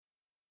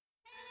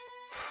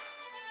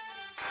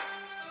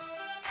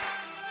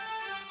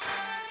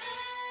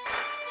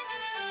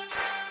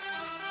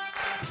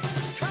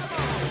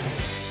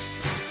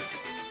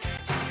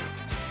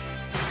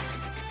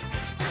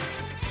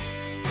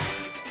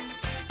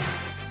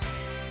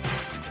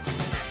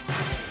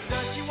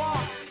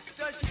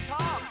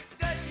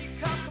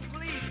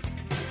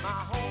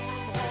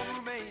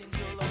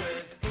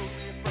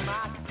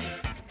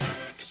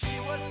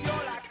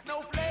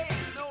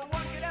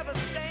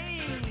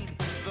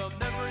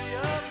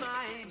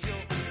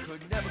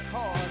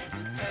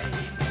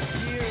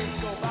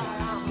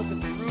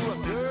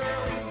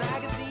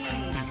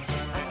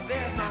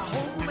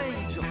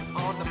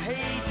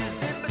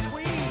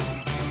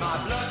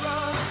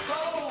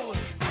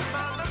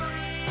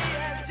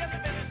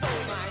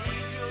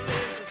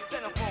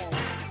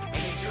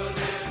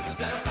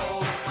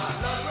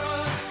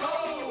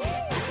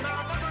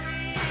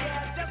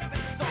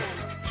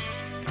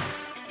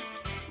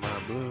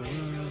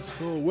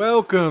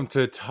Welcome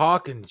to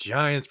Talking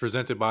Giants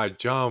presented by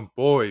John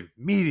Boy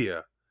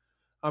Media.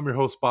 I'm your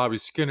host, Bobby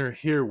Skinner,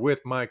 here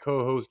with my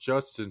co-host,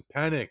 Justin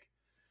Panic.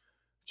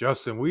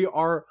 Justin, we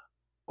are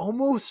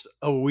almost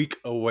a week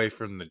away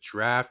from the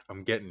draft.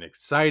 I'm getting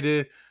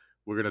excited.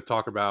 We're going to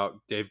talk about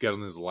Dave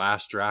Gettleman's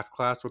last draft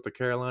class with the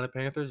Carolina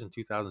Panthers in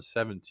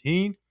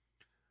 2017.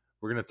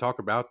 We're going to talk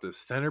about the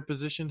center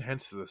position,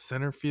 hence the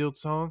center field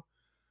song.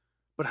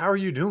 But how are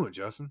you doing,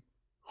 Justin?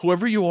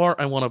 Whoever you are,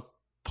 I want to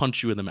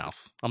punch you in the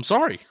mouth. I'm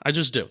sorry. I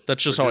just do.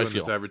 That's just how I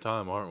feel. This every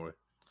time, aren't we?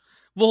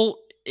 Well,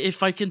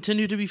 if I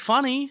continue to be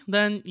funny,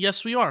 then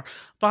yes, we are.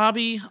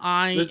 Bobby,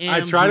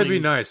 I try to be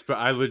nice, but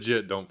I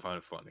legit don't find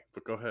it funny.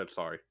 But go ahead.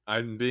 Sorry.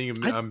 I'm being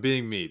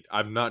mean.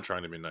 I'm not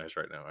trying to be nice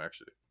right now,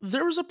 actually.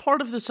 There was a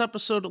part of this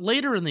episode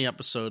later in the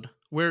episode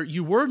where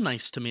you were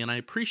nice to me, and I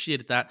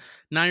appreciated that.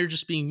 Now you're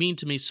just being mean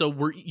to me,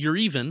 so you're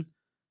even.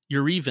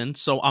 You're even,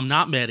 so I'm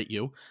not mad at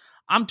you.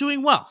 I'm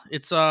doing well.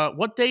 It's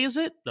what day is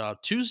it?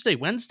 Tuesday,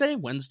 Wednesday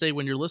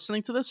when you're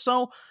listening to this.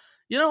 So,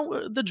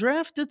 the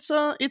draft it's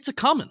a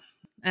coming,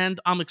 and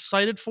I'm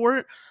excited for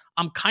it.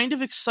 I'm kind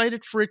of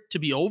excited for it to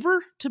be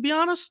over, to be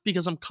honest,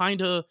 because I'm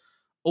kind of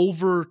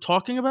over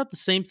talking about the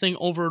same thing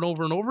over and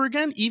over and over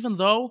again, even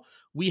though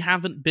we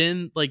haven't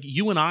been like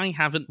you and I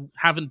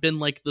haven't been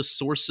like the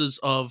sources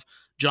of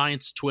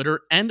Giants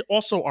Twitter and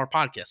also our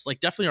podcast.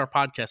 Like definitely our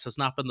podcast has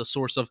not been the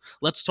source of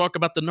let's talk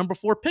about the number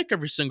 4 pick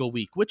every single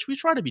week, which we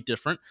try to be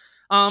different.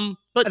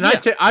 But I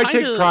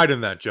take pride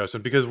in that,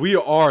 Justin, because we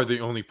are the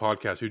only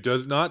podcast who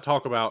does not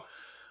talk about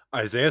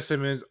Isaiah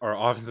Simmons or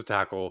offensive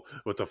tackle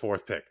with the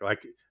 4th pick.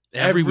 Like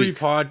every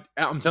week.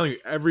 I'm telling you,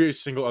 every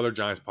single other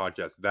Giants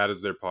podcast, that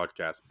is their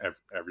podcast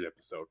every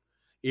episode.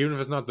 Even if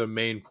it's not the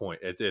main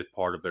point, it is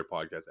part of their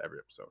podcast every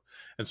episode.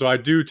 And so I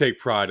do take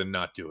pride in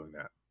not doing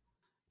that.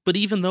 But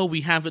even though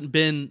we haven't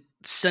been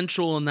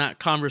central in that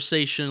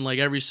conversation like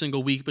every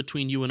single week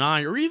between you and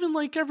I, or even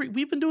like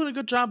we've been doing a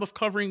good job of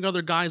covering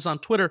other guys on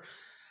Twitter,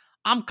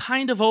 I'm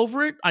kind of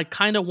over it. I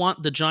kind of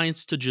want the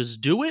Giants to just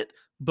do it,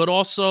 but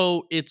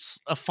also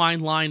it's a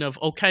fine line of,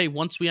 okay,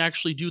 once we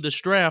actually do this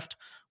draft,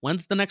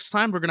 when's the next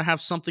time we're going to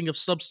have something of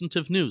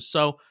substantive news?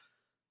 So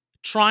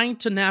trying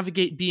to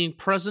navigate being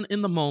present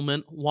in the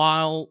moment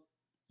while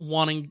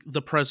wanting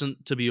the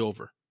present to be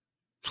over.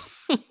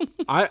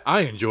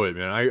 I enjoy it,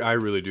 man. I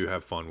really do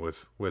have fun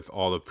with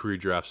all the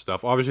pre-draft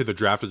stuff. Obviously, the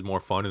draft is more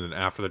fun, and then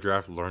after the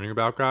draft, learning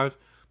about guys.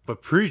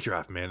 But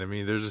pre-draft, man, I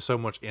mean, there's just so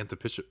much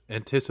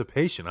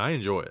anticipation. I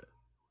enjoy it.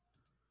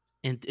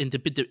 And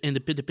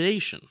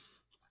anticipation.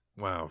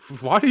 Wow.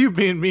 Why are you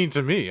being mean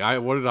to me?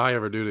 What did I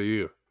ever do to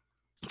you?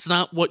 It's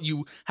not what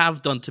you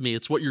have done to me.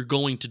 It's what you're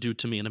going to do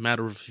to me in a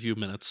matter of a few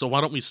minutes. So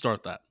why don't we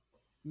start that?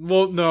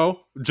 Well,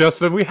 no.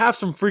 Justin, we have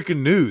some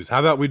freaking news. How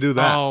about we do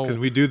that? Can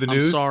we do the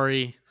news?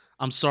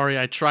 I'm sorry.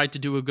 I tried to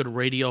do a good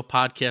radio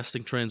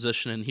podcasting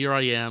transition, and here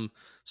I am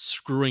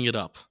screwing it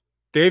up.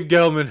 Dave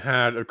Gettleman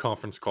had a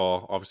conference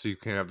call. Obviously, you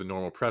can't have the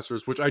normal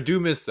pressers, which I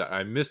do miss that.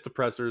 I miss the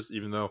pressers,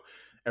 even though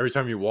every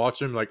time you watch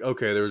them, like,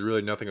 okay, there was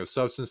really nothing of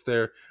substance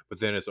there, but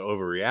then it's an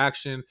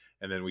overreaction,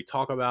 and then we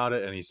talk about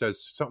it, and he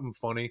says something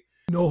funny.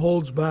 No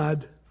holds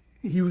barred.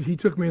 He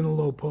took me in the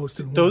low post.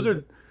 And those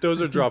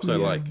are drops I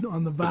like.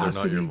 On the varsity.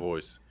 They're not your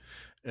voice.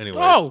 Anyways.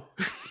 Oh,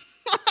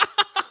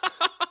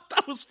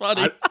 that was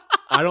funny.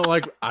 I don't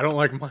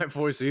like my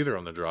voice either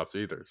on the drops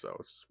either,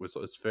 so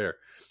it's fair.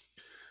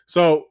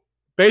 So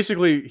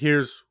basically,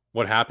 here's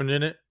what happened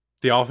in it.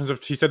 He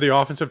said the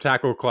offensive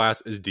tackle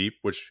class is deep,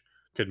 which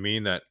could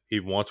mean that he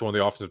wants one of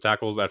the offensive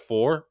tackles at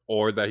 4,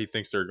 or that he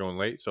thinks they're going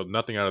late. So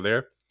nothing out of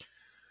there.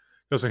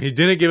 Listen, he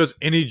didn't give us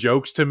any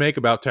jokes to make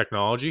about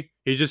technology.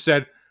 He just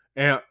said,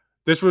 and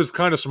this was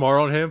kind of smart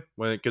on him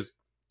because,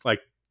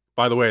 like,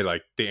 by the way,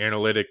 like the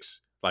analytics,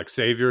 like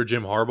savior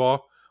John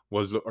Harbaugh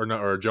was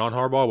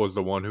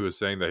the one who was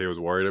saying that he was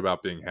worried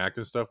about being hacked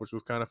and stuff, which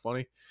was kind of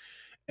funny.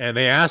 And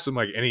they asked him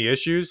like any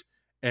issues,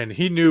 and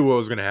he knew what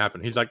was going to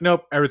happen. He's like,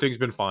 nope, everything's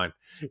been fine.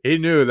 He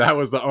knew that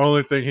was the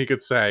only thing he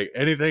could say.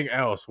 Anything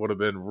else would have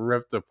been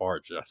ripped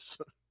apart.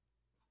 Just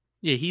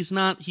yeah, he's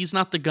not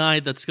the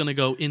guy that's going to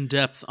go in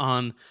depth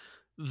on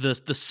the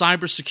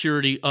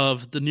cybersecurity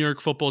of the New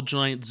York Football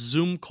Giants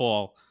Zoom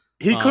call.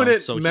 He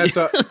couldn't mess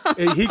up.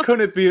 He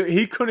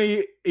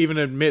couldn't even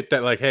admit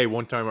that, like, hey,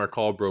 one time our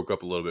call broke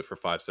up a little bit for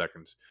 5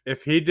 seconds.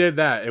 If he did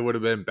that, it would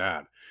have been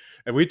bad.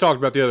 And we talked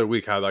about the other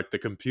week how, like, the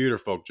computer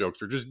folk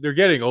jokes they're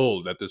getting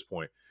old at this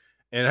point.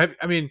 And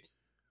I mean,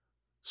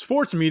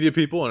 sports media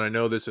people, and I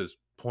know this is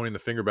pointing the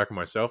finger back at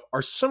myself,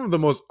 are some of the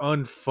most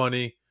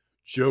unfunny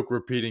joke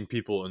repeating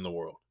people in the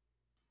world.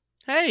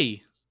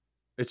 Hey,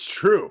 it's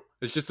true.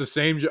 It's just the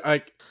same.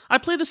 I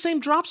play the same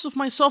drops of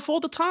myself all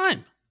the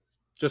time.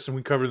 Justin,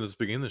 we covered this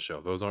beginning of the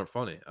show. Those aren't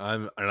funny.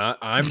 I'm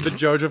the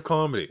judge of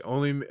comedy.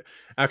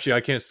 Actually,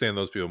 I can't stand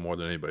those people more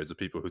than anybody. It's the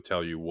people who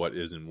tell you what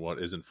is and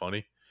what isn't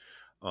funny.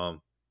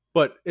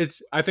 But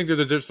I think there's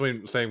a difference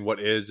between saying what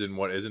is and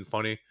what isn't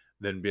funny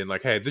than being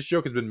like, hey, this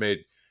joke has been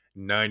made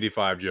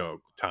 95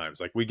 times.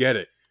 Like, we get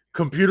it.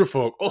 Computer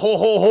folk. Oh, ho,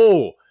 ho,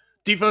 ho.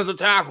 Defensive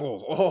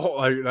tackles. Oh,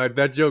 like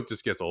that joke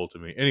just gets old to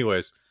me.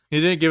 Anyways.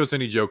 He didn't give us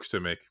any jokes to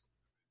make.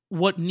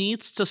 What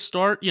needs to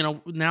start,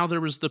 now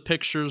there was the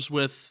pictures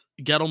with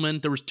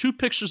Gettleman. There was 2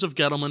 pictures of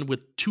Gettleman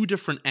with 2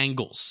 different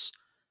angles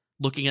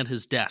looking at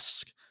his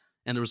desk.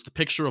 And there was the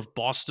picture of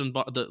Boston,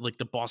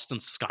 the Boston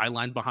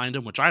skyline behind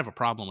him, which I have a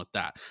problem with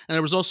that. And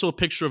there was also a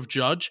picture of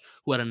Judge,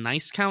 who had a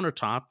nice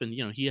countertop, and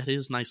he had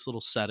his nice little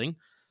setting.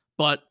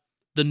 But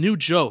the new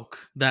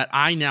joke that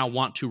I now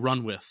want to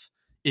run with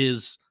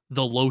is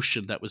the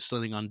lotion that was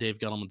sitting on Dave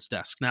Gettleman's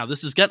desk. Now,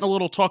 this is getting a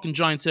little Talking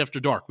Giants After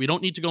Dark. We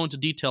don't need to go into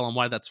detail on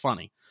why that's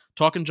funny.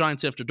 Talking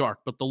Giants After Dark,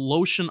 but the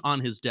lotion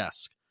on his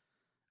desk,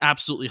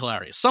 absolutely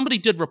hilarious. Somebody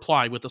did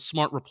reply with a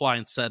smart reply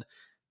and said,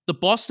 the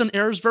Boston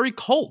air is very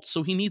cold,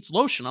 so he needs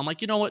lotion. I'm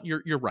like, you know what?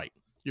 You're right.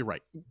 You're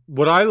right.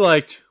 What I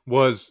liked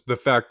was the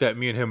fact that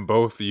me and him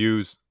both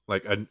used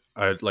like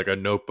a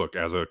notebook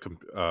as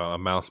a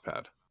mouse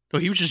pad. Oh,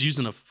 he was just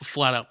using a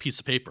flat out piece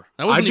of paper.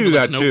 That wasn't I do even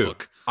that a notebook.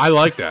 too. I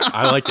like that.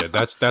 I like it.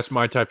 That's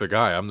my type of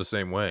guy. I'm the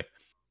same way.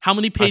 How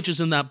many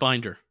pages in that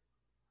binder?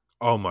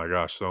 Oh my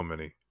gosh, so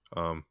many.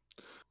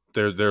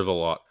 There's a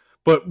lot.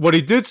 But what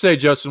he did say,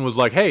 Justin, was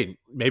like, hey,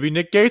 maybe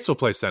Nick Gates will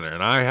play center,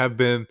 and I have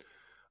been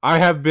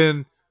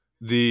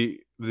the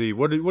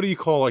what do you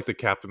call like the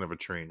captain of a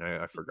train?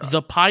 I forgot.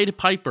 The Pied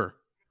Piper.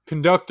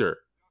 Conductor.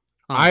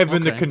 Oh, I have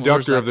been the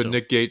conductor of the too?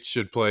 Nick Gates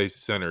should play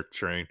center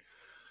train,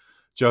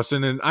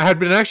 Justin. And I had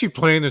been actually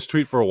playing this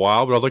tweet for a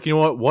while, but I was like, you know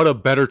what? What a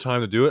better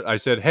time to do it. I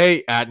said,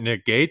 hey, at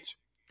Nick Gates,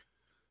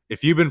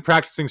 if you've been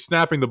practicing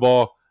snapping the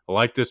ball,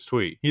 like this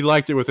tweet. He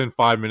liked it within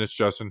 5 minutes,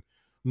 Justin.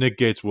 Nick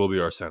Gates will be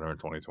our center in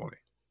 2020.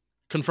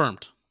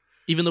 Confirmed.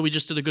 Even though we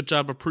just did a good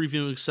job of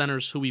previewing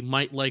centers who we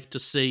might like to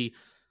see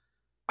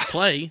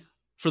play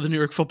for the New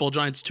York Football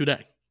Giants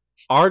today.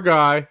 Our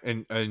guy,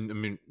 and I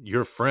mean,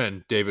 your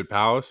friend, David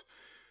Powers,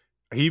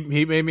 he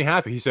made me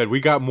happy. He said, we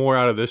got more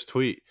out of this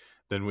tweet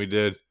than we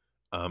did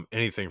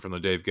anything from the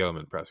Dave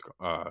Gettleman press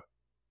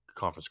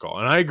conference call.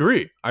 And I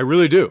agree. I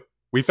really do.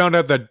 We found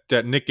out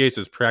that Nick Gates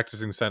is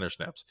practicing center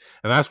snaps.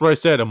 And that's what I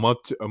said a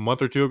month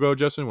or two ago,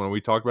 Justin, when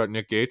we talked about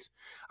Nick Gates.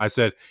 I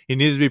said he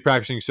needs to be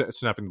practicing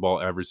snapping the ball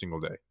every single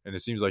day. And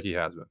it seems like he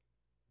has been.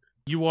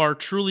 You are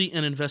truly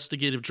an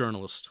investigative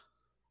journalist.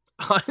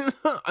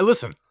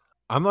 Listen,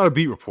 I'm not a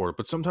beat reporter,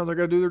 but sometimes I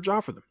got to do their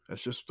job for them.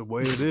 That's just the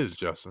way it is,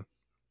 Justin.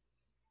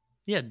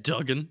 Yeah,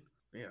 Duggan.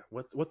 Yeah,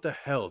 what the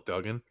hell,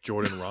 Duggan?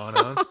 Jordan Ron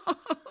on?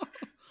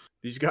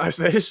 These guys,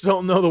 they just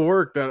don't know the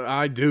work that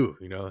I do,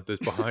 this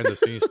behind the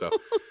scenes stuff.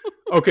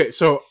 Okay,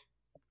 so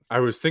I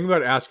was thinking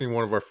about asking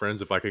one of our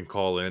friends if I can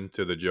call in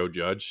to the Joe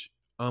Judge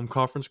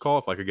conference call,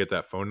 if I could get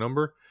that phone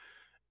number.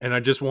 And I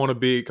just want to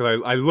be,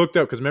 because I looked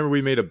up, because remember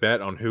we made a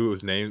bet on who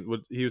his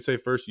name he would say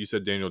first. You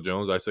said Daniel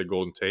Jones. I said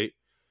Golden Tate.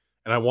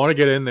 And I want to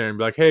get in there and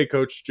be like, hey,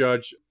 Coach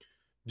Judge,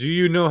 do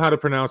you know how to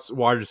pronounce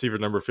wide receiver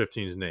number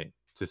 15's name?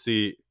 To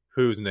see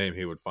whose name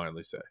he would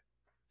finally say.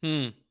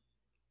 It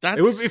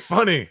would be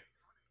funny.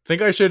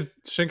 Think I should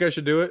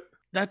do it?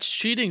 That's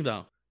cheating,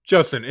 though.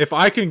 Justin, if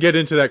I can get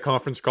into that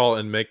conference call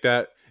and make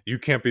that, you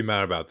can't be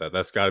mad about that.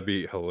 That's got to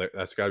be hilarious.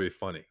 That's got to be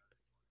funny.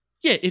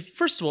 Yeah,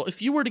 first of all, if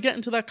you were to get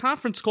into that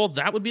conference call,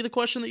 that would be the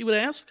question that you would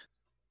ask?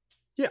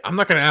 Yeah, I'm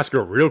not going to ask her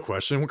a real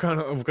question.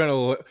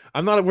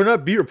 We're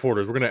not beat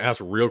reporters. We're going to ask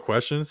real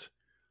questions.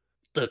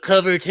 The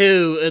cover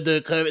 2 and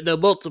the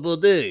multiple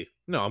D.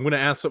 No, I'm going to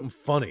ask something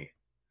funny.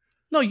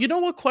 No, you know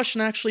what question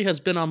actually has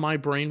been on my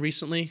brain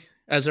recently?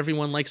 As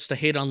everyone likes to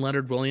hate on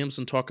Leonard Williams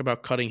and talk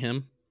about cutting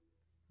him.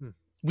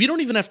 We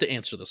don't even have to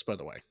answer this, by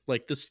the way.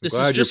 Like this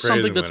is just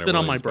something that's been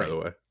on my brain. By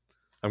the way,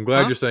 I'm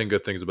glad you're saying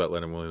good things about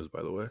Leonard Williams.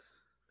 By the way,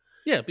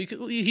 yeah, because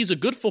he's a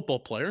good football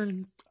player,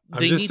 and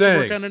they need to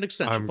work on an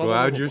extension. I'm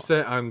glad you're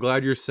saying. I'm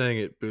glad you're saying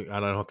it. But I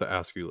don't have to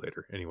ask you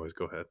later. Anyways,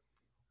 go ahead.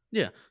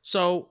 Yeah.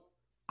 So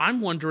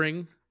I'm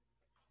wondering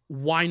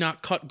why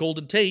not cut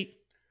Golden Tate,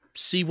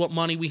 see what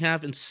money we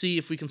have, and see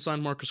if we can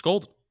sign Marcus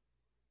Golden.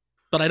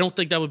 But I don't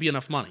think that would be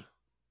enough money.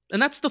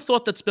 And that's the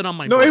thought that's been on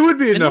my brain. No, it would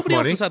be enough nobody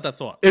money. Else has had that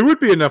thought. It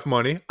would be enough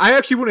money. I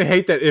actually wouldn't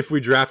hate that if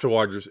we draft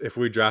one of these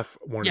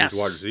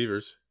wide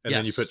receivers and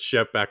then you put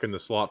Shep back in the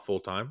slot full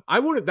time. I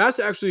wouldn't. That's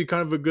actually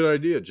kind of a good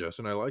idea,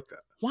 Justin. I like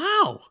that.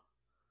 Wow.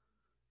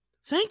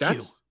 Thank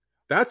you.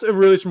 That's a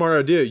really smart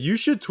idea. You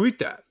should tweet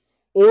that,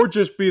 or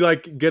just be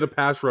like, get a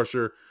pass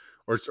rusher,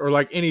 or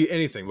like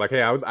anything. Like,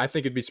 hey, I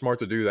think it'd be smart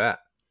to do that.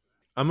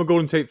 I'm a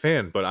Golden Tate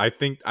fan, but I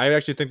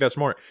actually think that's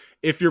smart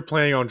if you're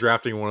planning on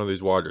drafting one of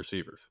these wide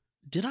receivers.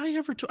 Did I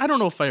ever? I don't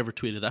know if I ever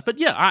tweeted that, but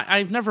yeah,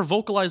 I've never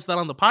vocalized that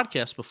on the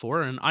podcast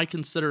before, and I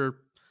consider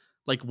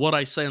like what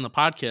I say on the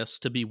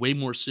podcast to be way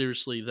more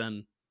seriously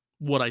than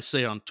what I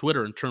say on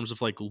Twitter in terms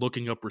of like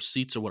looking up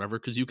receipts or whatever,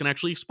 because you can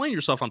actually explain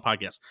yourself on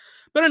podcasts.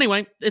 But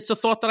anyway, it's a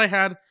thought that I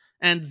had,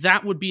 and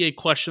that would be a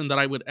question that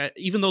I would,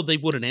 even though they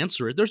wouldn't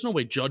answer it. There's no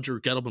way Judge or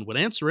Gettleman would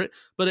answer it.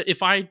 But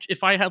if I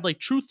had like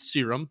truth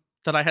serum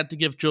that I had to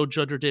give Joe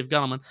Judge or Dave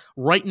Gettleman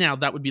right now,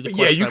 that would be the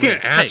question. Yeah, you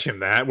can't ask him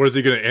that. What is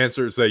he going to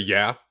answer? Say,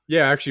 yeah,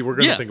 actually, we're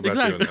going to think about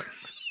doing that.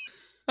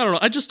 I don't know.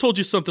 I just told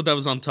you something that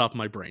was on top of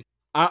my brain.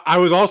 I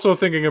was also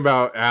thinking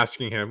about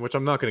asking him, which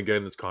I'm not going to get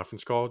in this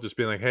conference call, just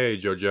being like, hey,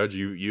 Joe Judge,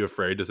 you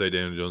afraid to say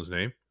Daniel Jones'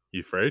 name?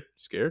 You afraid?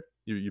 Scared?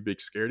 You big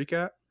scaredy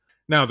cat?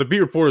 Now, the beat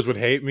reporters would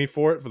hate me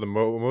for it for the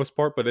most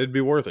part, but it'd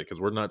be worth it because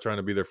we're not trying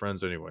to be their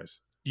friends anyways.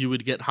 You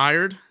would get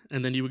hired,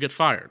 and then you would get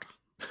fired.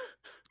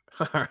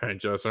 All right,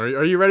 Justin,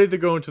 are you ready to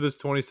go into this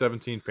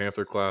 2017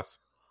 Panther class?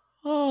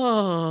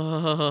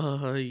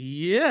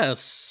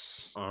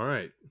 Yes. All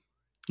right.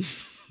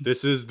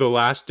 This is the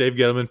last Dave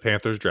Gettleman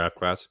Panthers draft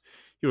class.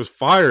 He was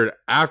fired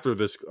after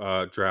this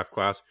draft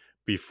class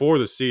before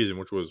the season,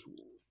 which was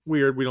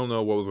weird. We don't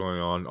know what was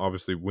going on.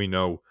 Obviously, we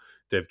know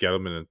Dave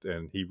Gettleman,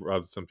 and he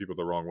rubbed some people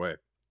the wrong way.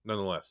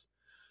 Nonetheless,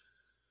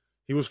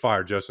 he was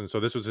fired, Justin. So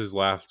this was his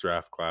last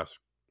draft class.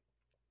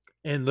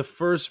 And the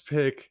first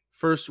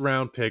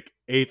round pick,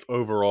 8th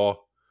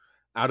overall,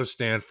 out of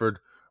Stanford,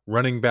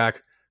 running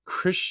back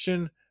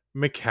Christian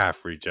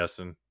McCaffrey,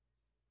 Justin.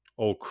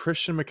 Old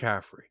Christian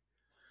McCaffrey.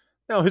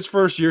 Now, his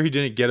first year, he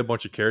didn't get a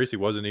bunch of carries. He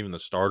wasn't even the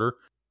starter.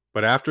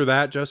 But after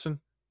that, Justin,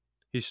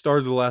 he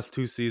started the last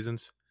 2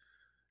 seasons.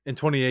 In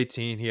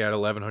 2018, he had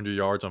 1,100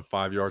 yards on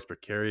 5 yards per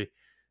carry.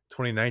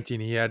 2019,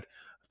 he had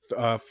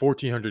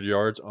 1,400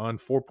 yards on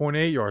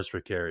 4.8 yards per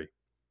carry.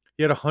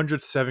 He had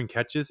 107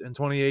 catches in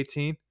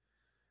 2018,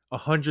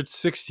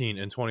 116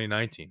 in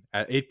 2019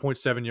 at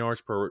 8.7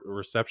 yards per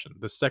reception,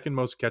 the second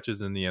most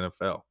catches in the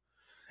NFL.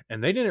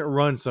 And they didn't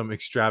run some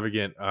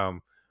extravagant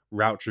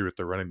route tree with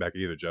the running back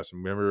either, Justin.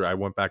 Remember, I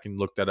went back and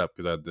looked that up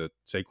because the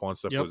Saquon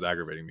stuff was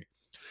aggravating me.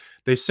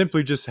 They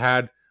simply just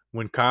had,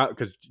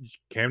 because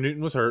Cam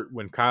Newton was hurt,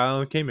 when Kyle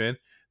Allen came in,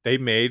 they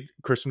made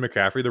Christian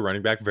McCaffrey the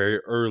running back very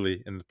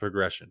early in the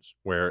progressions,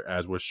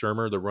 whereas with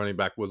Shermer, the running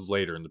back was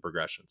later in the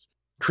progressions.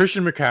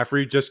 Christian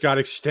McCaffrey just got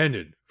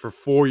extended for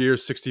 4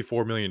 years,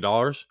 $64 million.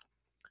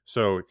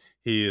 So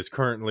he is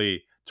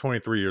currently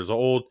 23 years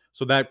old.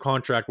 So that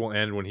contract will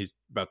end when he's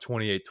about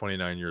 28,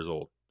 29 years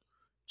old.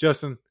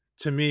 Justin,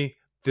 to me,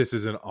 this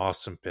is an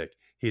awesome pick.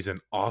 He's an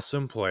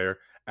awesome player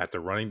at the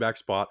running back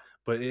spot,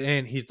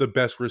 and he's the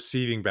best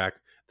receiving back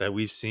that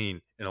we've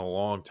seen in a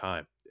long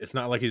time. It's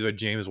not like he's a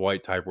James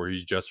White type where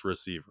he's just a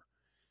receiver.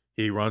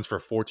 He runs for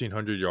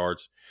 1,400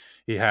 yards.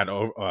 He had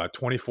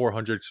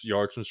 2,400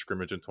 yards from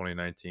scrimmage in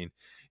 2019.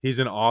 He's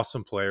an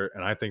awesome player,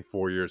 and I think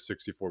 4 years,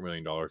 $64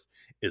 million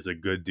is a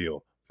good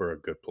deal for a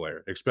good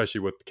player,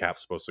 especially with the cap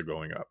supposed to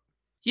going up.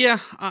 Yeah,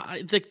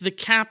 the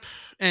cap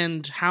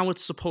and how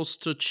it's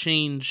supposed to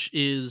change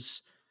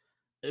is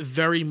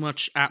very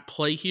much at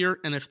play here.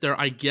 And if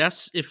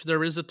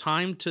there is a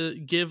time to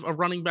give a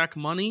running back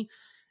money,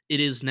 it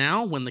is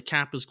now, when the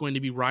cap is going to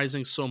be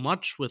rising so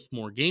much with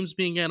more games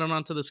being added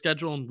onto the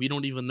schedule, and we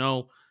don't even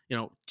know,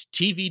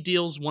 TV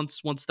deals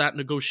once that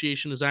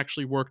negotiation is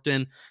actually worked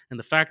in, and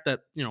the fact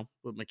that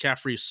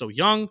McCaffrey is so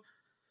young.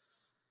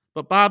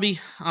 But Bobby,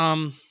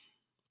 I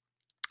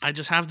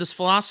just have this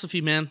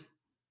philosophy, man.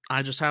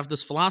 I just have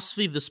this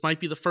philosophy. This might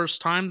be the first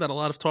time that a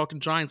lot of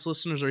Talking Giants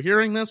listeners are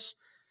hearing this.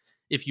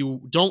 If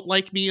you don't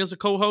like me as a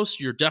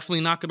co-host, you're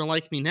definitely not going to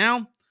like me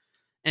now.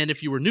 And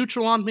if you were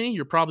neutral on me,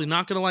 you're probably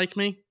not going to like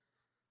me.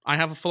 I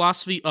have a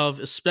philosophy of,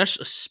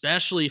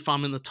 especially if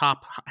I'm in the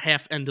top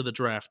half end of the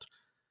draft,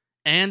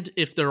 and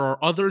if there are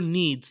other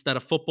needs that a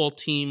football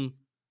team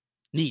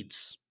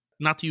needs,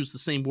 not to use the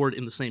same word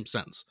in the same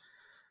sense.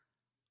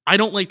 I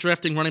don't like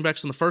drafting running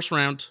backs in the first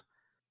round,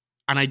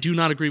 and I do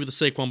not agree with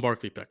the Saquon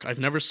Barkley pick. I've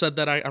never said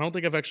that. I don't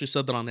think I've actually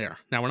said that on air.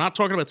 Now, we're not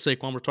talking about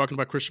Saquon. We're talking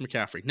about Christian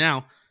McCaffrey.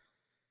 Now,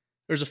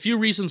 there's a few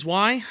reasons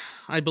why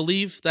I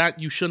believe that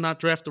you should not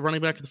draft the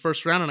running back in the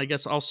first round, and I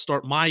guess I'll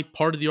start my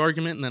part of the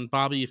argument, and then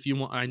Bobby, if you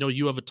want, I know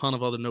you have a ton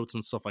of other notes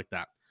and stuff like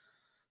that.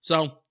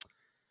 So,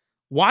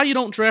 why you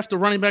don't draft a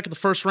running back in the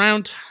first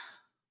round?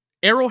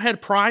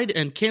 Arrowhead Pride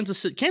and Kansas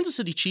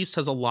City Chiefs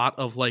has a lot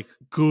of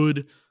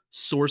good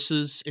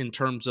sources in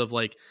terms of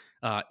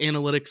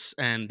analytics,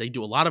 and they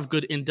do a lot of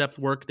good in-depth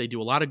work. They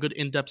do a lot of good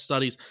in-depth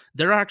studies.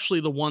 They're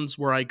actually the ones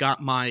where I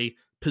got my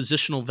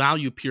positional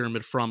value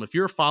pyramid from. If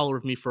you're a follower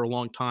of me for a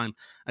long time,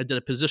 I did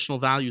a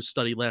positional value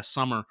study last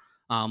summer,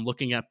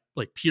 looking at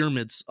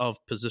pyramids of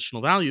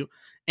positional value,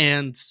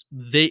 and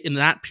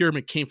that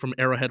pyramid came from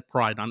Arrowhead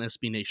Pride on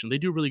SB Nation. They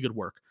do really good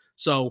work.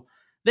 So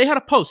they had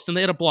a post and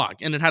they had a blog,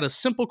 and it had a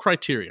simple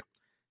criteria.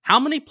 How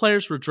many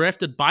players were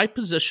drafted by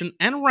position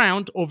and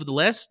round over the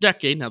last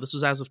decade? Now, this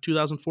was as of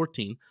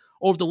 2014.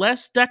 Over the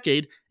last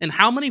decade, and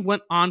how many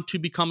went on to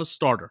become a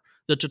starter?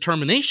 The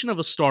determination of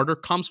a starter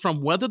comes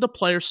from whether the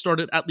player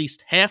started at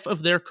least half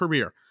of their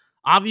career.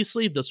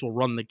 Obviously, this will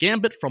run the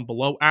gambit from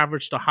below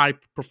average to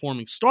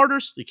high-performing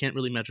starters. You can't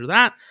really measure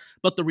that.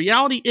 But the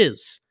reality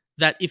is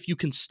that if you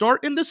can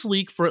start in this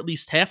league for at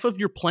least half of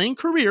your playing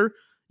career,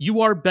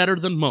 you are better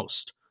than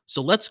most.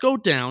 So let's go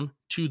down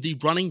to the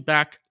running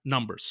back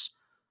numbers.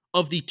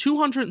 Of the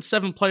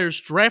 207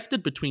 players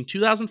drafted between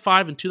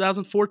 2005 and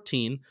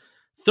 2014,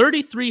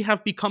 33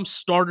 have become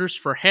starters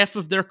for half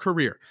of their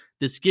career.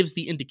 This gives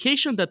the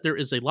indication that there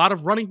is a lot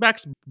of running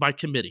backs by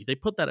committee. They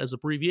put that as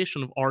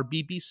abbreviation of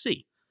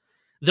RBBC.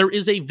 There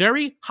is a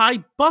very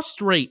high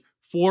bust rate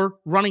for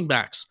running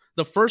backs.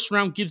 The first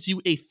round gives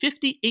you a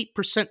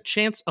 58%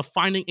 chance of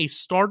finding a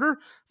starter,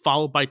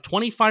 followed by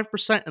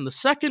 25% in the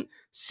second,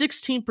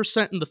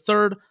 16% in the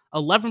third,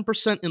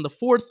 11% in the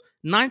fourth,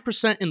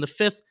 9% in the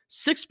fifth,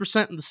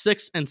 6% in the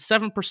sixth, and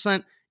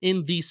 7%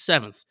 in the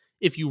seventh.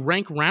 If you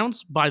rank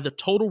rounds by the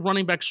total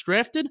running backs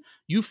drafted,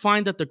 you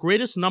find that the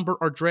greatest number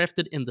are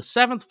drafted in the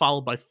seventh,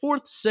 followed by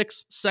fourth,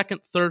 sixth,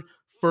 second, third,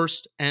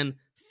 first, and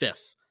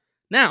fifth.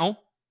 Now,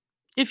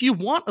 if you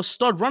want a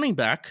stud running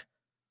back,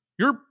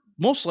 you're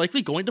most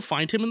likely going to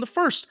find him in the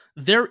first.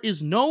 There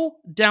is no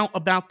doubt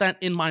about that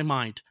in my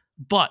mind.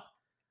 But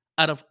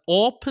out of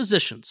all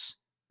positions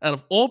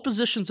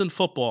in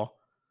football,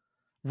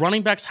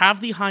 running backs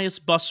have the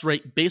highest bust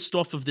rate based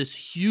off of this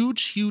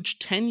huge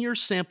 10-year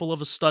sample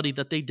of a study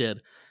that they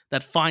did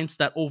that finds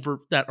that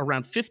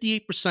around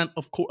 58%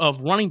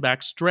 of running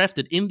backs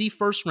drafted in the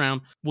first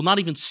round will not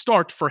even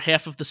start for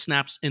half of the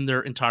snaps in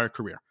their entire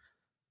career.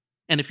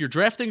 And if you're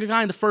drafting a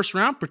guy in the first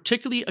round,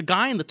 particularly a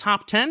guy in the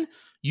top 10,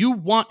 you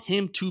want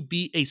him to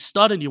be a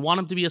stud, and you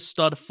want him to be a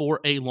stud for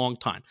a long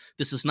time.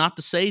 This is not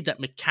to say that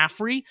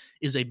McCaffrey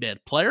is a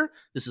bad player.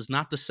 This is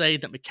not to say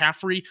that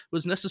McCaffrey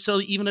was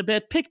necessarily even a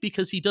bad pick,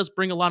 because he does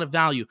bring a lot of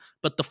value.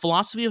 But the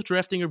philosophy of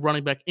drafting a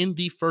running back in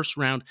the first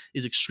round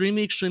is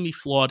extremely, extremely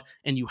flawed,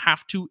 and you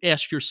have to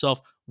ask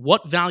yourself,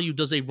 what value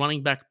does a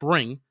running back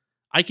bring?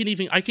 I can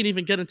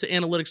even get into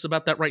analytics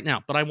about that right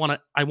now, but I want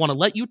to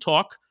let you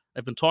talk.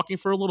 I've been talking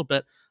for a little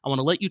bit. I want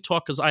to let you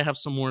talk because I have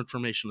some more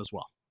information as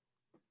well.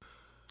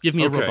 Give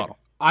me a rebuttal.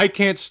 I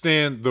can't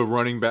stand the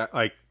running back.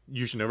 Like,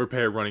 you should never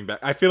pay a running back.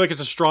 I feel like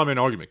it's a straw man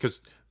argument because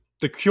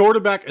the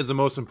quarterback is the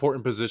most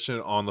important position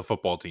on the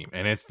football team,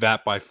 and it's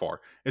that by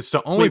far. It's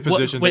the only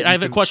position. I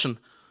have a question.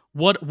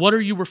 What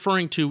are you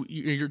referring to?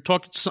 You're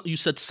talking. You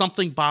said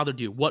something bothered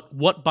you.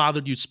 What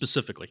bothered you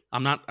specifically?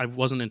 I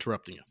wasn't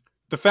interrupting you.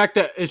 The fact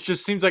that it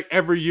just seems like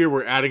every year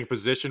we're adding a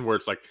position where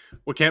it's like,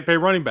 we can't pay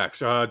running backs,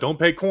 don't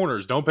pay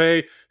corners, don't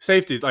pay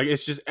safeties. Like,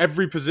 it's just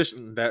every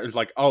position that is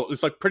like,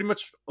 it's like pretty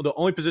much the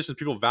only positions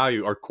people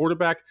value are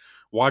quarterback,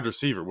 wide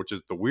receiver, which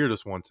is the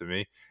weirdest one to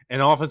me,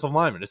 and offensive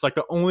lineman. It's like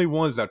the only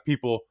ones that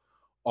people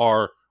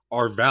are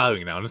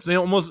valuing now. And it's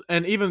almost,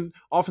 and even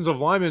offensive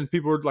linemen,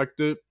 people are like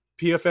the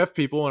PFF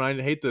people, and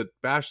I hate to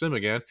bash them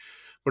again.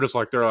 But it's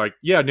like, they're like,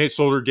 yeah, Nate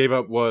Solder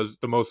was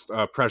the most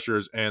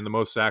pressures and the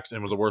most sacks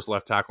and was the worst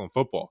left tackle in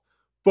football.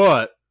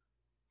 But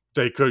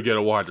they could get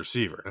a wide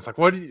receiver. And it's like,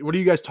 what are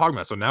you guys talking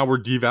about? So now we're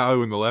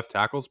devaluing the left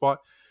tackle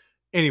spot?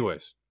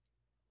 Anyways,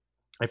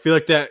 I feel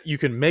like that you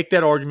can make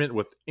that argument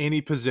with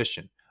any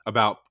position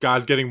about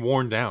guys getting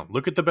worn down.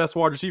 Look at the best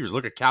wide receivers.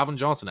 Look at Calvin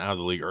Johnson out of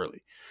the league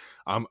early.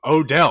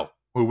 Odell,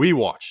 who we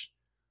watched,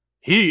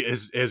 he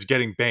is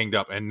getting banged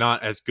up and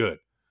not as good.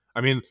 I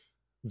mean,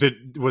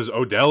 was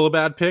Odell a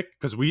bad pick?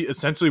 Because we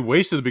essentially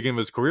wasted the beginning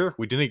of his career.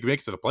 We didn't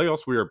make it to the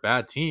playoffs. We were a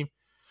bad team.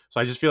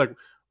 So I just feel like,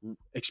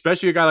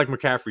 especially a guy like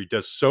McCaffrey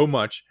does so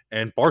much,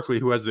 and Barkley,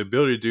 who has the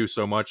ability to do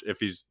so much if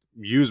he's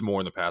used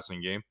more in the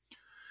passing game.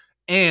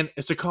 And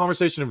it's a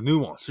conversation of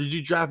nuance. So did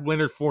you draft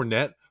Leonard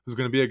Fournette, who's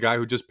going to be a guy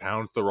who just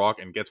pounds the rock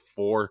and gets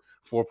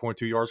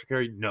 4.2 yards per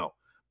carry? No.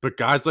 But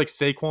guys like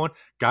Saquon,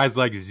 guys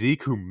like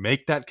Zeke, who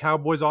make that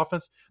Cowboys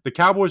offense. The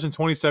Cowboys in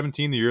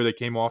 2017, the year they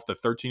came off the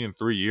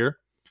 13-3 year,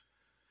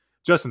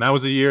 Justin, that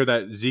was the year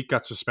that Zeke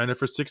got suspended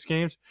for 6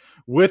 games.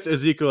 With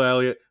Ezekiel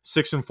Elliott,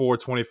 6-4,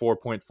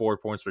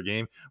 24.4 points per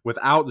game.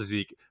 Without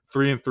Zeke,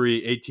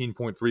 3-3,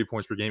 18.3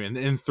 points per game. And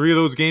in 3 of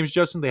those games,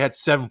 Justin, they had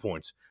 7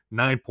 points,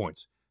 9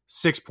 points,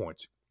 6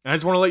 points. And I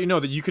just want to let you know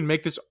that you can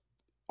make this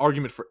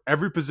argument for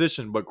every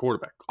position but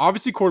quarterback.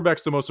 Obviously,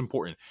 quarterback's the most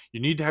important. You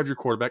need to have your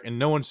quarterback, and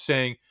no one's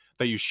saying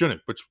that you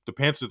shouldn't. But the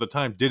Panthers at the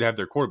time did have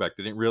their quarterback.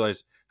 They didn't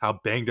realize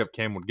how banged up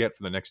Cam would get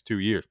for the next 2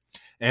 years.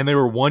 And they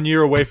were 1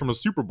 year away from a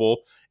Super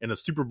Bowl, and a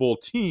Super Bowl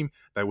team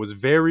that was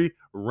very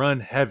run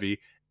heavy,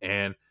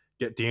 and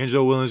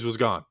D'Angelo Williams was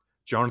gone.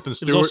 Jonathan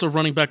Stewart. It was also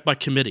running back by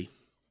committee.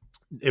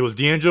 It was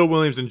D'Angelo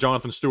Williams and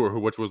Jonathan Stewart,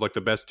 which was like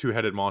the best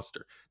two-headed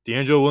monster.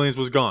 D'Angelo Williams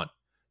was gone.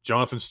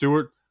 Jonathan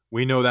Stewart,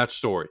 we know that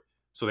story.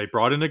 So they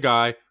brought in a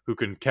guy who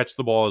can catch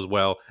the ball as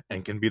well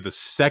and can be the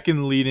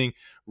second leading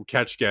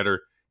catch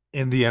getter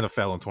in the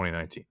NFL in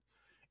 2019.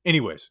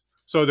 Anyways,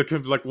 so they're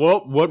like,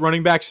 well, what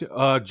running backs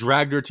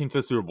dragged their team to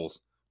the Super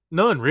Bowls?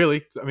 None,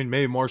 really. I mean,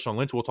 maybe Marshawn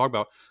Lynch we'll talk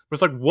about. But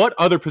it's like, what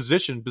other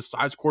position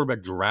besides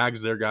quarterback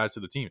drags their guys to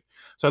the team?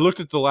 So I looked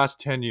at the last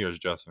 10 years,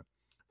 Justin.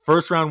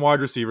 First-round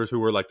wide receivers who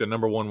were like the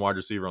number one wide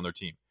receiver on their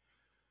team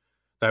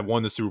that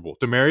won the Super Bowl.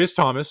 Demaryius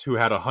Thomas, who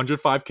had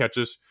 105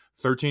 catches,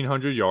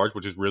 1,300 yards,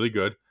 which is really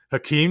good.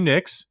 Hakeem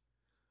Nicks,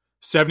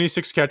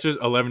 76 catches,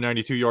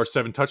 1,192 yards,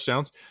 7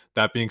 touchdowns.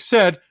 That being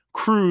said,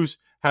 Cruz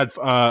had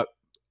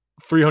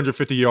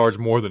 350 yards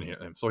more than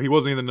him. So he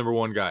wasn't even the number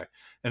one guy.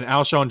 And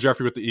Alshon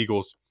Jeffrey with the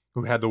Eagles,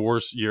 who had the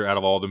worst year out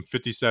of all of them,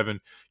 57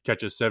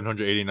 catches,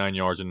 789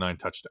 yards, and 9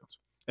 touchdowns.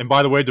 And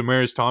by the way,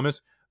 Demaryius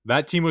Thomas,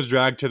 that team was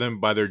dragged to them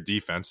by their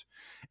defense.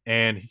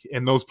 And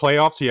in those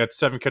playoffs, he had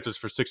 7 catches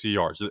for 60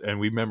 yards. And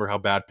we remember how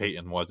bad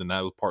Peyton was, and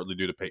that was partly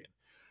due to Peyton.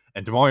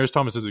 And Demaryius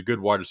Thomas is a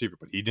good wide receiver,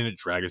 but he didn't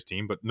drag his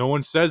team. But no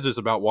one says this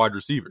about wide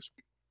receivers.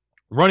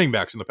 running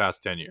backs in the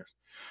past 10 years.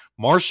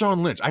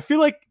 Marshawn Lynch. I feel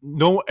like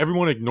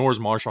everyone ignores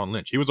Marshawn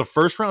Lynch. He was a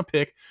first-round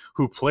pick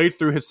who played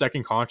through his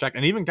second contract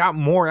and even got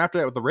more after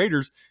that with the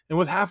Raiders and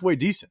was halfway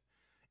decent.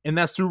 In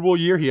that Super Bowl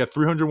year, he had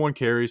 301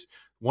 carries,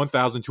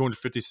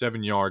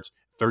 1,257 yards,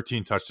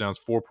 13 touchdowns,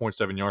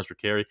 4.7 yards per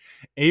carry.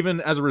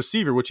 Even as a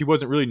receiver, which he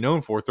wasn't really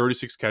known for,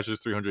 36 catches,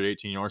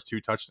 318 yards,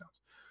 2 touchdowns.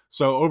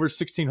 So over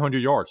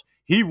 1,600 yards.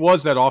 He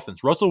was that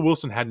offense. Russell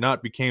Wilson had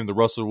not become the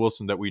Russell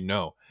Wilson that we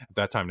know at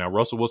that time. Now,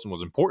 Russell Wilson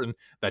was important.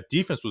 That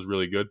defense was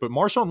really good, but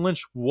Marshawn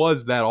Lynch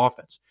was that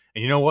offense.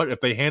 And you know what?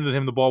 If they handed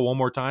him the ball one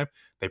more time,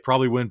 they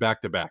probably win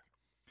back-to-back.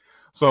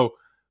 So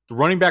the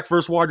running back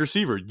versus wide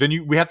receiver,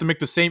 then we have to make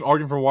the same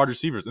argument for wide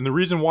receivers. And the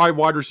reason why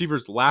wide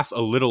receivers last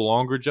a little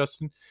longer,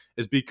 Justin,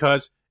 is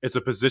because it's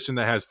a position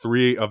that has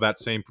 3 of that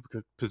same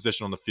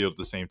position on the field at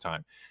the same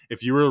time.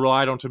 If you were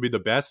relied on to be the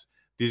best,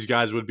 these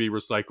guys would be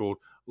recycled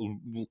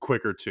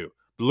quicker too.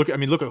 But look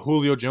at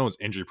Julio Jones,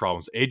 injury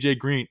problems. AJ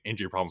Green,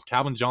 injury problems.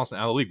 Calvin Johnson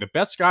out of the league. The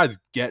best guys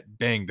get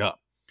banged up.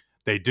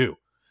 They do.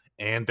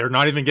 And they're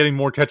not even getting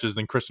more catches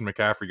than Christian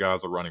McCaffrey got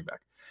as a running back.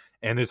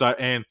 And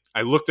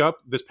I looked up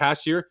this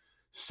past year,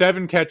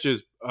 7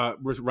 catches,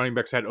 running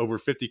backs had over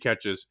 50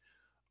 catches.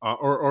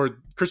 Or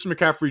Christian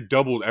McCaffrey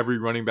doubled every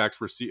running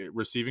back's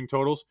receiving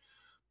totals,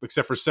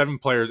 except for 7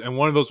 players. And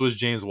one of those was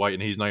James White,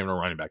 and he's not even a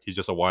running back. He's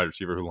just a wide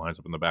receiver who lines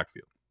up in the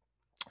backfield.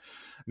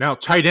 Now,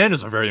 tight end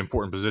is a very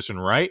important position,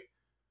 right?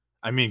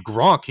 I mean,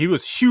 Gronk, he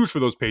was huge for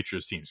those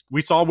Patriots teams.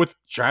 We saw with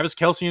Travis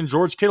Kelce and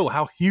George Kittle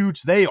how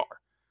huge they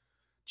are.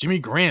 Jimmy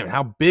Graham,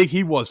 how big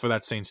he was for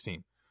that Saints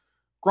team.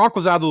 Gronk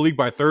was out of the league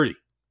by 30.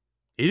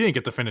 He didn't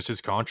get to finish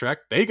his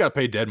contract. They got to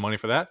pay dead money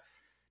for that.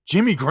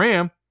 Jimmy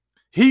Graham,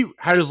 he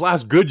had his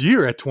last good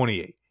year at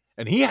 28,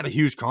 and he had a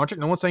huge contract.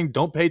 No one's saying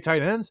don't pay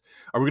tight ends.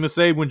 Are we going to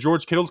say when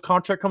George Kittle's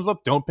contract comes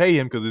up, don't pay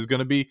him because he's going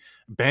to be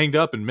banged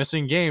up and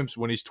missing games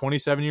when he's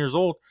 27 years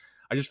old?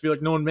 I just feel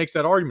like no one makes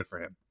that argument for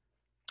him.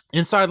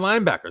 Inside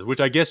linebackers, which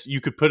I guess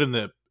you could put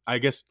in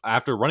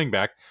after running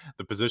back,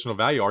 the positional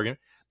value argument.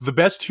 The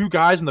best 2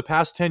 guys in the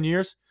past 10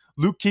 years,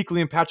 Luke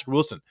Kuechly and Patrick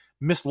Wilson,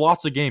 missed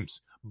lots of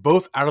games,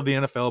 both out of the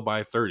NFL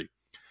by 30.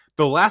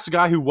 The last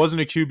guy who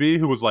wasn't a QB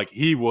who was like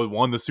he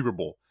won the Super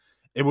Bowl,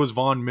 it was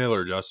Von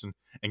Miller, Justin.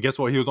 And guess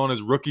what? He was on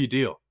his rookie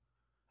deal.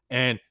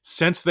 And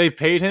since they've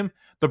paid him,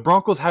 the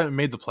Broncos haven't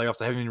made the playoffs.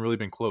 They haven't even really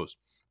been close.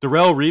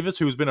 Darrelle Revis,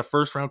 who's been a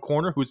first-round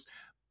corner, who's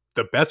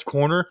the best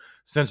corner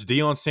since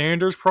Deion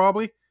Sanders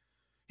probably,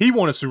 he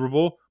won a Super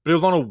Bowl, but it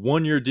was on a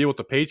 1-year deal with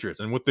the Patriots.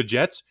 And with the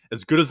Jets,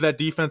 as good as that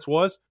defense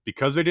was,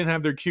 because they didn't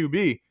have their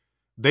QB,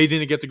 they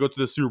didn't get to go to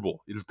the Super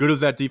Bowl. As good as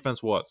that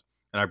defense was.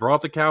 And I brought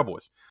up the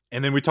Cowboys.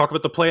 And then we talk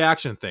about the play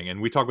action thing.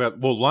 And we talk about,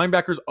 well,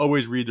 linebackers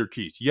always read their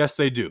keys. Yes,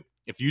 they do.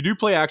 If you do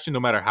play action, no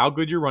matter how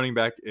good your running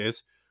back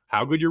is,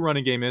 how good your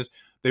running game is,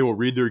 they will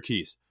read their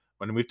keys.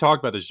 And we've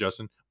talked about this,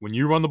 Justin. When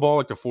you run the ball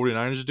like the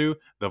 49ers do,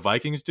 the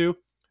Vikings do,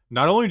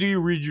 not only do you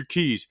read your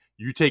keys,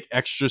 you take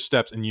extra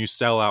steps and you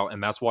sell out.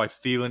 And that's why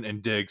Thielen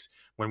and Diggs,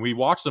 when we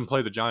watched them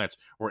play the Giants,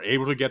 were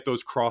able to get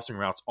those crossing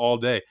routes all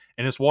day.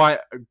 And it's why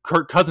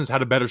Kirk Cousins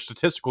had a better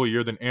statistical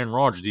year than Aaron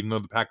Rodgers, even though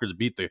the Packers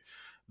beat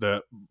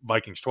the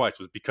Vikings twice,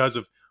 was because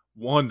of,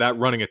 one, that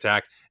running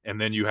attack,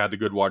 and then you had the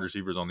good wide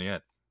receivers on the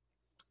end.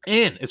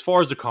 And as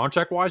far as the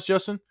contract-wise,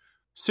 Justin,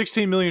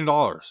 $16 million.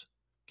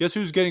 Guess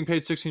who's getting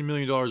paid $16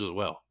 million as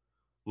well?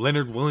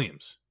 Leonard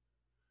Williams.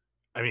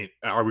 I mean,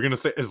 are we going to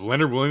say, is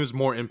Leonard Williams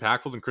more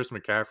impactful than Chris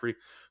McCaffrey?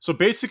 So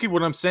basically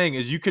what I'm saying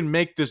is you can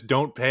make this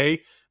don't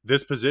pay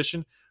this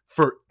position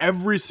for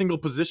every single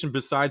position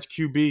besides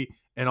QB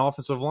and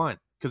offensive line.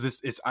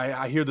 Because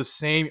I hear the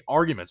same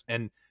arguments.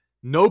 And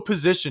no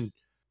position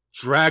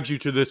drags you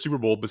to the Super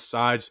Bowl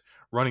besides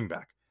running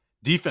back.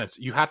 Defense,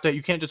 you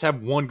can't just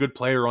have one good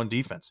player on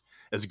defense.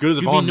 As good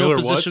as Von Miller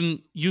was.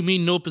 You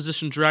mean no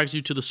position drags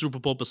you to the Super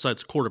Bowl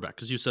besides quarterback,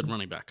 because you said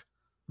running back.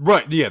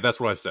 Right, yeah, that's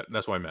what I said.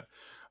 That's what I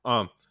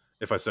meant.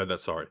 If I said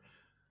that, sorry.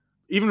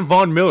 Even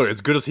Von Miller,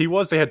 as good as he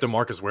was, they had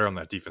DeMarcus Ware on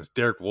that defense.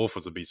 Derek Wolfe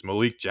was a beast.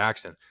 Malik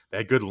Jackson. They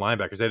had good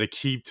linebackers. They had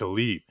Aqib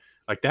Talib.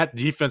 Like, that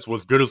defense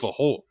was good as a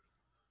whole.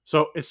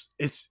 So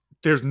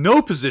there's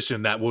no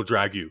position that will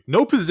drag you.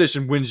 No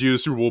position wins you the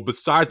Super Bowl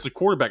besides the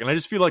quarterback. And I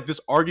just feel like this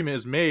argument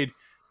is made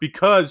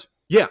because,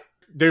 yeah,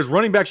 there's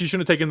running backs you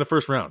shouldn't have taken in the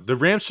first round. The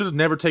Rams should have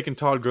never taken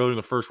Todd Gurley in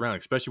the first round,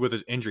 especially with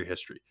his injury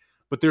history.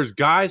 But there's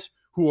guys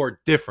who are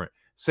different.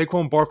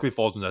 Saquon Barkley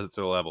falls into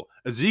that level.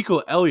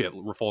 Ezekiel Elliott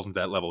falls into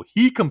that level.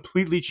 He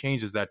completely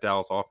changes that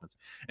Dallas offense.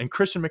 And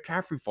Christian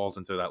McCaffrey falls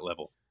into that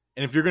level.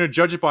 And if you're going to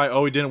judge it by,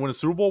 oh, he didn't win a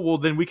Super Bowl, well,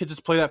 then we could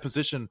just play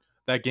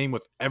that game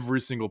with every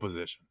single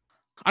position.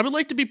 I would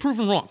like to be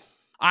proven wrong.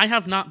 I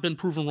have not been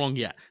proven wrong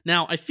yet.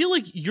 Now, I feel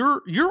like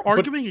you're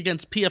arguing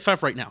against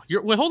PFF right now.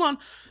 Wait, hold on.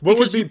 What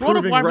would be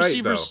proven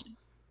right, though?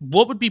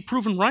 What would be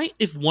proven right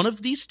if one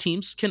of these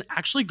teams can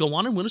actually go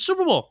on and win a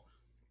Super Bowl?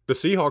 The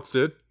Seahawks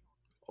did.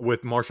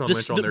 With Marshawn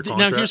Lynch on their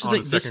contract, here's the on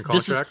thing. the second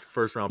contract,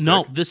 first round pick.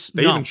 No,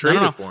 they even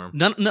traded for him.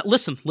 No,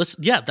 listen.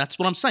 Yeah, that's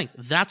what I'm saying.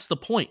 That's the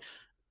point.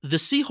 The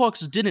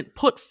Seahawks didn't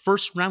put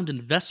first round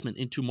investment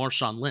into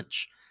Marshawn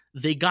Lynch.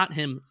 they got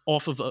him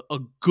off of a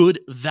good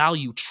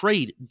value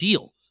trade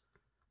deal.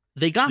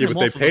 They got him but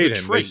they off of a paid good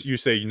him. trade. You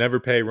say you never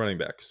pay running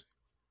backs.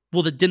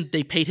 Well,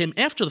 they paid him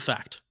after the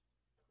fact.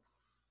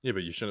 Yeah,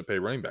 but you shouldn't pay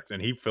running backs,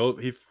 and he pulled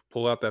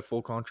out that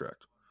full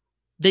contract.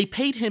 They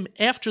paid him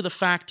after the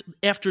fact,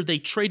 after they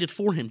traded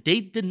for him. They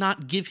did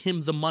not give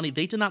him the money.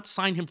 They did not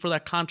sign him for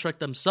that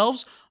contract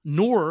themselves,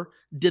 nor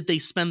did they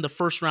spend the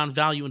first round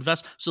value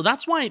invest. So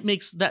that's why it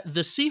makes that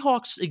the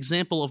Seahawks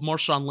example of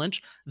Marshawn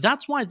Lynch,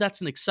 that's why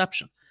that's an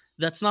exception.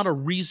 That's not a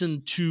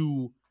reason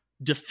to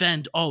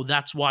defend, oh,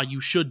 that's why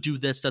you should do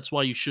this, that's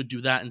why you should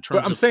do that in terms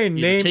But I'm of saying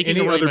name taking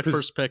any a running other back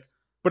first pick.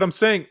 But I'm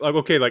saying, like,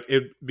 okay, like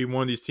it'd be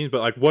one of these teams, but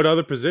like what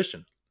other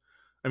position?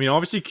 I mean,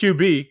 obviously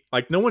QB,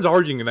 like no one's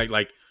arguing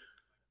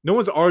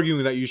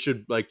that you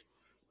should like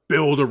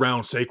build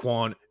around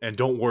Saquon and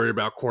don't worry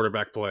about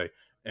quarterback play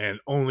and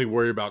only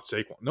worry about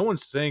Saquon. No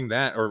one's saying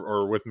that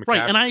or with McCaffrey.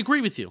 Right, and I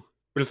agree with you.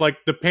 But it's like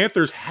the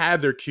Panthers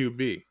had their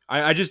QB.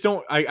 I just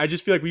don't. I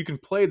just feel like you can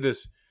play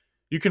this.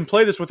 You can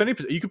play this with any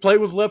position. You can play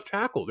with left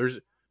tackle.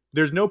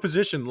 There's no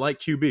position like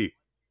QB.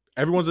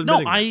 Everyone's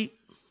admitting. No,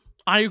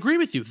 I agree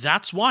with you.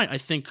 That's why I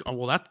think.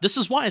 This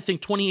is why I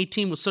think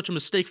 2018 was such a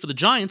mistake for the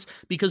Giants,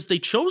 because they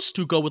chose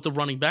to go with the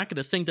running back, and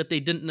a thing that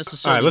they didn't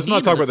necessarily. All right, let's not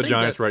need, talk about the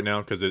Giants right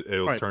now because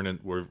it'll right. turn in.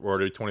 We're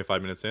already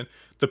 25 minutes in.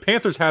 The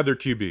Panthers had their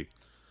QB.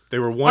 They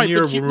were one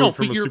year removed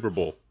from a Super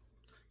Bowl.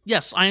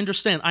 Yes, I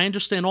understand. I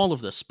understand all of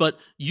this, but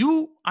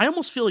I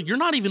almost feel like you're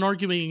not even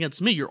arguing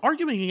against me. You're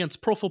arguing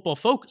against Pro Football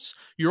Focus.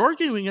 You're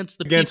arguing against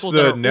the people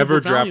that are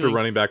never draft a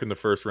running back in the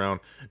first round,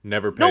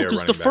 never pay a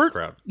running back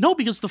crowd. No,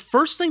 because the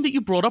first thing that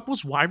you brought up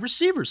was wide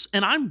receivers,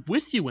 and I'm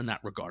with you in that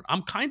regard.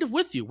 I'm kind of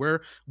with you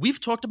where we've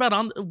talked about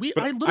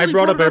I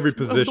brought up every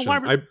position.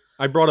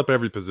 I brought up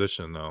every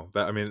position though.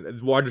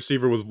 Wide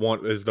receiver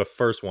is the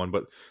first one,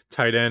 but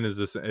tight end is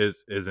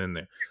in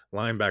there.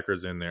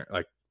 Linebacker's in there,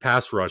 like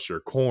pass rusher,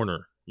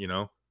 corner. You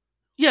know?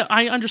 Yeah,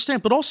 I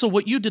understand. But also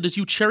what you did is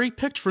you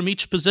cherry-picked from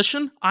each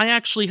position. I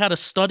actually had a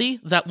study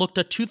that looked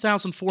at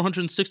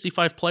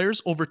 2,465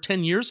 players over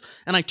 10 years,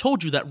 and I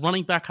told you that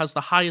running back has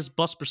the highest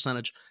bust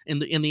percentage in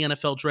the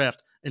NFL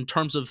draft in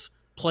terms of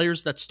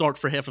players that start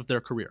for half of their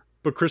career.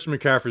 But Christian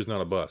McCaffrey's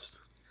not a bust.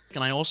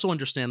 And I also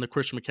understand that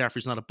Christian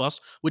McCaffrey's not a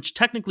bust, which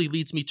technically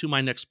leads me to my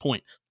next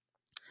point.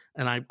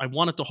 And I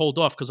wanted to hold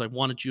off because I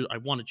wanted you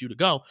to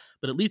go,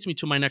 but it leads me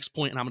to my next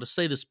point, and I'm going to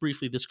say this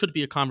briefly. This could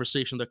be a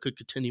conversation that could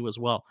continue as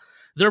well.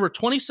 There were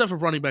 27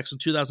 running backs in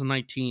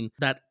 2019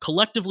 that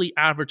collectively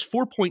averaged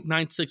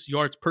 4.96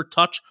 yards per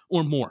touch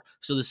or more.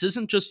 So this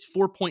isn't just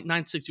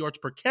 4.96 yards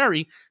per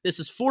carry. This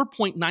is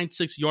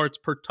 4.96 yards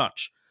per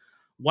touch.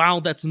 While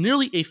that's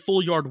nearly a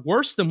full yard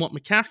worse than what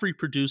McCaffrey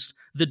produced,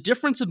 the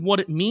difference in what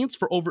it means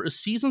for over a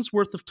season's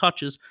worth of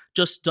touches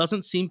just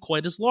doesn't seem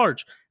quite as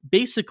large.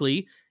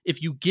 Basically,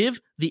 if you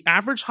give the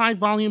average high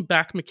volume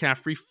back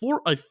McCaffrey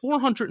for a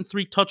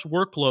 403 touch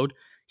workload,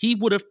 he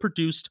would have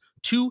produced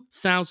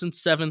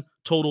 2,007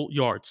 total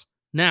yards.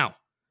 Now,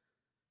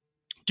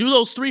 do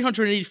those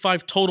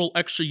 385 total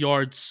extra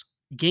yards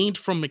gained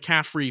from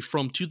McCaffrey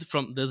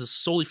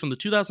solely from the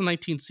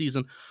 2019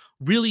 season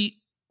really?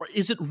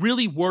 Is it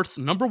really worth,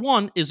 number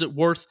one, is it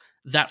worth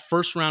that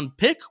first round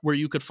pick where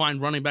you could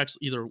find running backs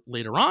either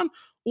later on,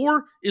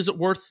 or is it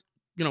worth,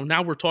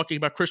 now we're talking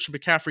about Christian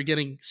McCaffrey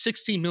getting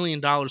 $16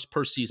 million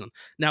per season.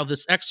 Now,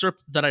 this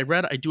excerpt that I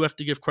read, I do have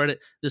to give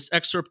credit. This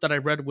excerpt that I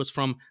read was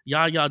from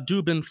Yaya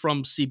Dubin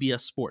from CBS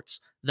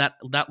Sports. That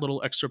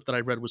little excerpt that I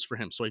read was for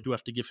him, so I do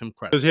have to give him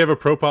credit. Does he have a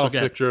profile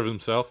picture of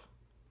himself?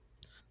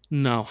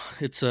 No,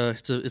 it's a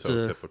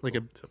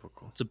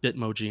typical. It's a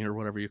Bitmoji or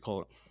whatever you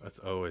call it. That's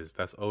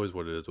always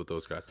what it is with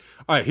those guys.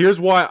 All right, here's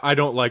why I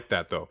don't like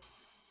that though.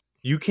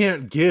 You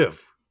can't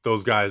give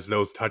those guys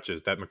those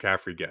touches that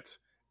McCaffrey gets,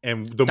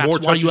 and the more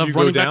touches you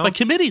go down, by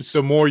committees,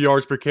 the more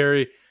yards per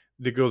carry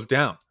that goes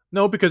down.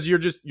 No, because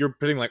you're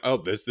putting like, oh,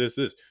 this.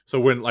 So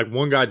when like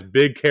one guy's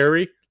big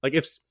carry, like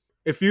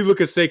if you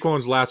look at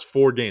Saquon's last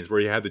 4 games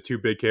where he had the 2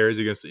 big carries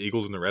against the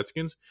Eagles and the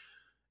Redskins,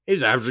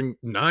 he's averaging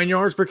 9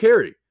 yards per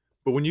carry.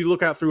 But when you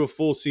look out through a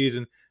full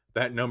season,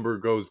 that number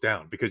goes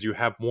down because you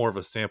have more of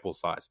a sample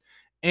size.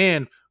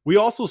 And we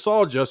also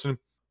saw, Justin,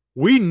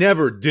 we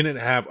never didn't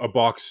have a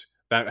box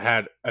that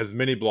had as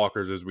many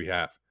blockers as we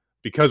have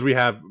because we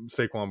have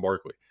Saquon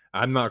Barkley.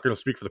 I'm not going to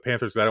speak for the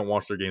Panthers because I don't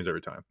watch their games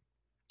every time.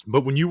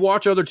 But when you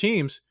watch other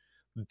teams,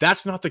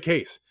 that's not the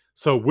case.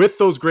 So with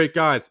those great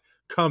guys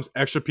comes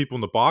extra people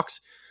in the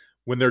box.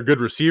 When they're good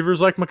receivers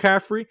like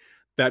McCaffrey,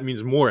 that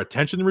means more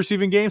attention in the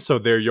receiving game, so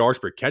their yards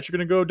per catch are going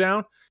to go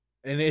down.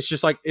 And it's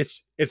just like I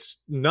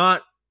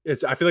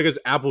feel like it's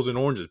apples and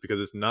oranges because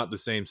it's not the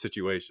same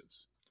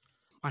situations.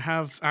 I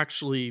have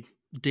actually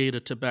data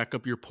to back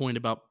up your point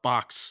about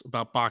boxes.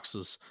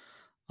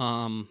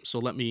 So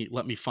let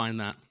me find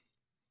that.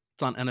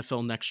 It's on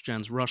NFL Next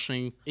Gen's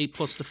rushing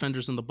 8+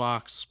 defenders in the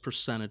box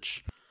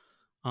percentage.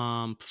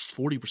 40%.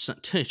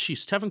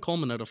 Jeez, Tevin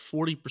Coleman at a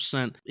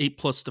 40%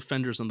 8+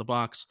 defenders in the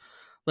box.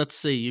 Let's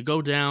see. You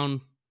go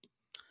down.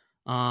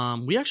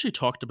 We actually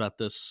talked about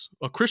this.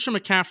 Christian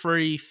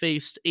McCaffrey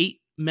faced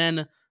 8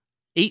 men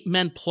 8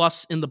 men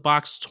plus in the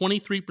box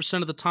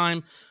 23% of the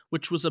time,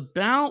 which was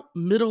about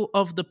middle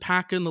of the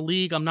pack in the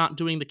league. I'm not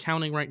doing the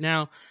counting right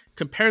now.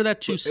 Compare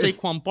that to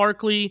Saquon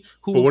Barkley,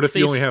 who But what if faced,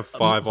 you only have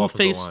 5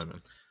 offensive linemen?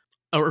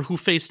 Or who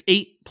faced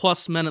 8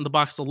 plus men in the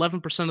box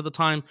 11% of the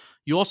time.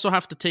 You also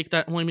have to take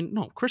that. Well, I mean,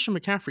 no, Christian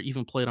McCaffrey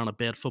even played on a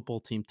bad football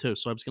team too.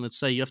 So I was going to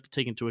say you have to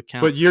take into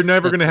account. But you're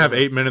never going to have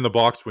 8 men in the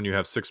box when you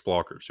have 6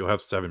 blockers. You'll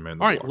have 7 men in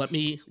the box. All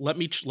right,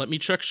 let me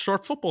check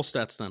short football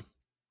stats then.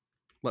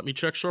 Let me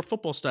check short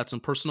football stats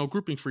and personnel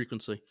grouping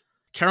frequency.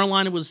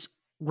 Carolina was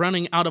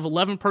running out of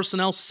 11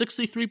 personnel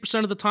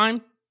 63% of the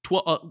time.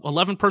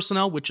 11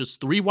 personnel, which is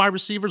 3 wide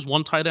receivers,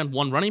 1 tight end,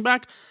 1 running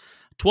back.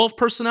 12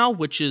 personnel,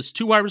 which is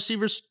 2 wide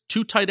receivers,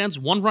 2 tight ends,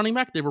 1 running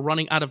back. They were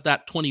running out of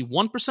that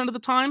 21% of the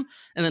time.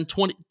 And then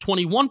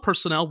 21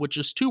 personnel, which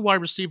is 2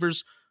 wide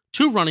receivers,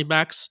 2 running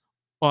backs,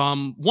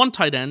 1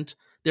 tight end.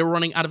 They were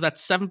running out of that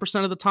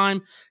 7% of the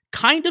time.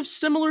 Kind of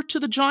similar to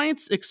the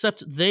Giants,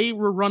 except they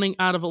were running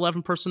out of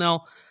 11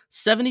 personnel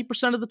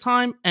 70% of the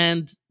time,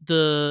 and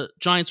the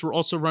Giants were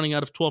also running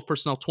out of 12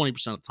 personnel 20%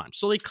 of the time.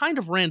 So they kind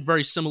of ran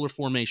very similar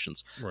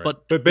formations. Right.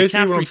 But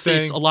basically, McCaffrey what I'm faced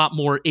saying, a lot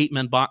more 8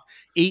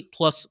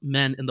 plus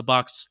men in the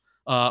box,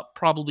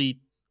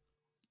 probably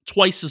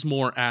twice as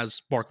more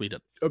as Barkley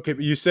did. okay,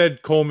 but you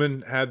said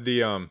Coleman had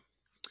the and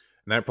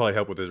that probably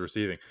helped with his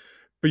receiving.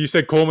 But you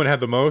said Coleman had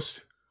the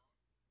most.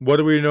 What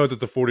do we know that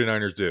the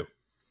 49ers do?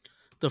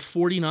 The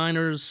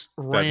 49ers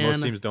ran. That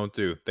most teams don't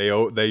do. They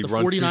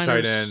run 2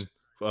 tight end,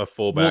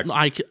 fullback. Well,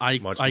 I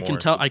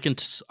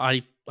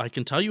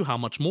can tell you how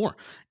much more.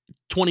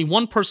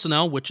 21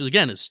 personnel, which is,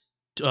 again, is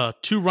 2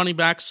 running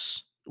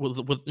backs with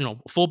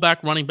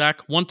fullback, running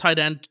back, 1 tight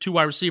end, 2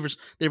 wide receivers.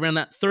 They ran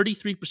that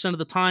 33% of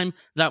the time.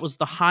 That was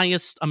the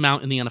highest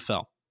amount in the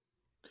NFL.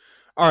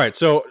 All right,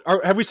 so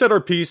have we said our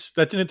piece?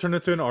 That didn't turn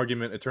into an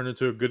argument. It turned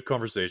into a good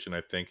conversation,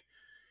 I think.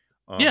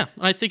 Yeah,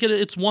 I think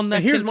it's one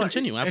that can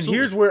continue. Absolutely.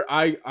 And here's where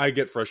I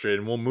get frustrated,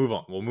 and we'll move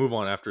on. We'll move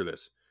on after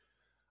this.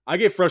 I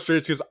get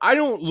frustrated because I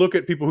don't look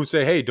at people who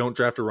say, hey, don't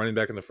draft a running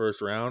back in the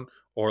first round,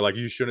 or like,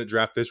 you shouldn't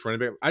draft this running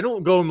back. I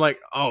don't go and like,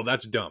 oh,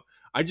 that's dumb.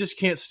 I just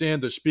can't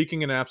stand the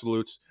speaking in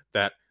absolutes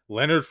that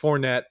Leonard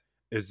Fournette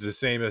is the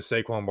same as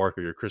Saquon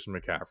Barkley or Christian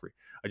McCaffrey.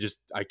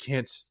 I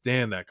can't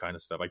stand that kind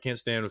of stuff. I can't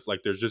stand it's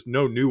like there's just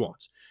no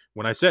nuance.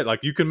 When I said,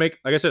 like, you can make,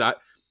 like I said,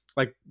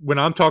 like when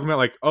I'm talking about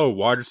like, oh,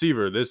 wide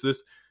receiver, this,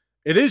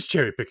 it is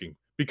cherry picking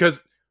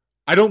because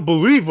I don't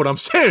believe what I'm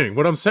saying.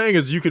 What I'm saying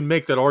is you can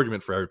make that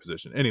argument for every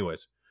position.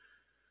 Anyways,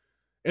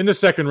 in the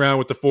second round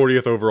with the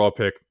 40th overall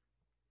pick,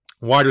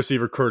 wide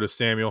receiver Curtis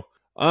Samuel.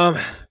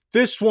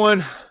 This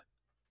one,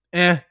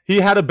 he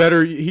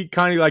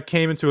kind of like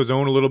came into his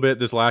own a little bit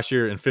this last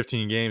year in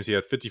 15 games. He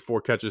had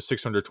 54 catches,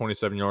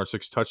 627 yards,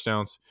 6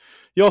 touchdowns.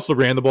 He also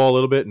ran the ball a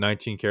little bit,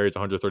 19 carries,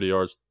 130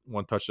 yards,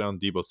 1 touchdown.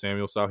 Deebo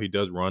Samuel style. He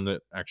does run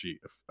it. Actually,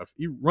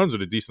 he runs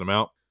it a decent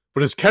amount.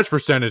 But his catch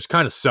percentage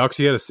kind of sucks.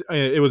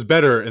 It was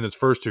better in his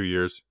first 2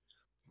 years.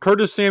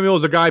 Curtis Samuel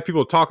is a guy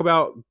people talk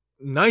about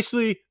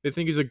nicely. They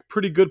think he's a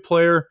pretty good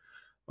player.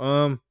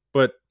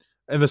 But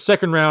in the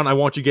second round, I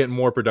want you getting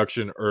more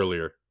production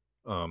earlier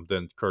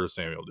than Curtis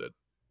Samuel did.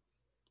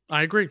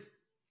 I agree.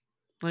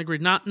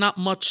 Not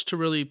much to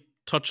really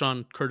touch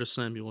on Curtis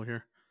Samuel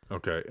here.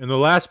 Okay. In the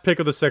last pick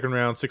of the second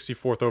round,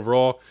 64th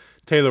overall,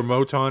 Taylor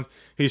Moton.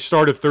 He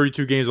started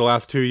 32 games the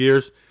last 2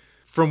 years.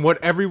 From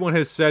what everyone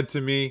has said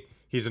to me,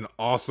 he's an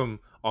awesome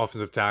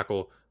offensive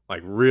tackle,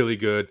 like really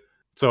good.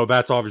 So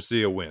that's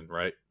obviously a win,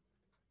 right?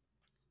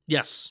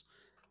 Yes.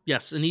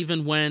 And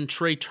even when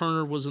Trey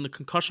Turner was in the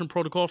concussion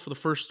protocol for the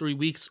first 3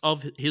 weeks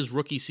of his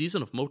rookie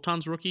season, of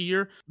Moton's rookie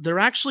year, there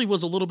actually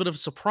was a little bit of a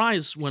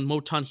surprise when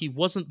Moton, he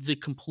wasn't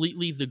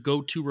completely the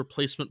go-to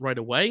replacement right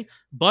away.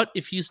 But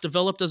if he's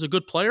developed as a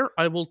good player,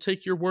 I will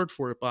take your word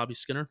for it, Bobby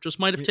Skinner. Just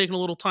might have taken a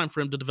little time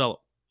for him to develop.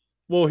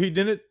 Well, he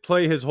didn't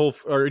play he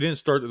didn't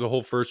start the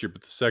whole first year,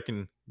 but the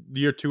second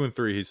year, 2 and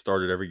 3, he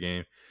started every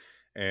game.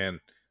 And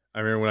I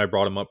remember when I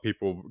brought him up,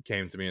 people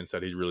came to me and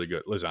said he's really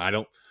good. Listen, I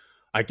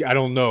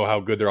don't know how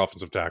good their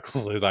offensive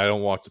tackle is. I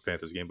don't watch the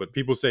Panthers game, but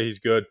people say he's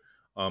good.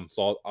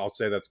 So I'll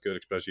say that's good,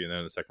 especially in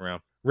the second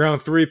round.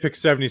 Round 3, pick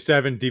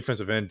 77,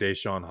 defensive end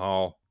Deshaun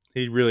Hall.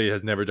 He really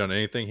has never done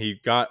anything. He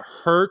got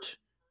hurt,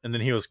 and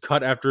then he was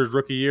cut after his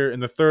rookie year.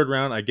 In the third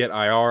round, I get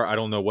IR. I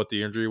don't know what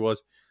the injury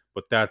was,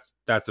 but that's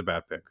a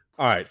bad pick.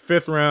 All right,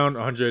 5th round,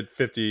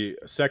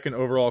 152nd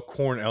overall,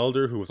 Corn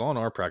Elder, who was on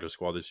our practice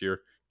squad this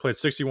year, played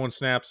 61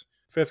 snaps.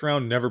 5th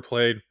round, never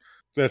played.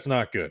 That's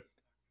not good.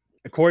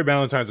 Corey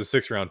Ballantyne's a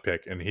 6th round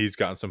pick, and he's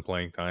gotten some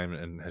playing time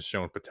and has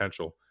shown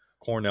potential.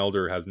 Corn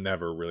Elder has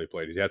never really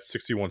played. He had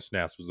 61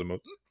 snaps, was the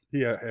most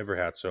he ever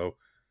had. So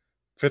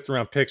 5th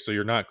round pick, so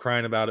you're not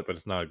crying about it, but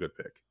it's not a good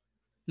pick.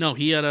 No,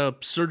 he had a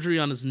surgery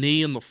on his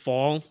knee in the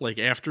fall, like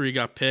after he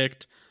got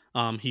picked.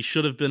 He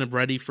should have been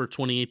ready for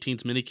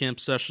 2018's minicamp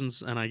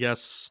sessions, and I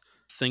guess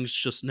things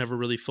just never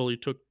really fully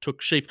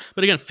took shape.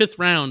 But again, 5th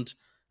round,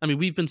 I mean,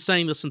 we've been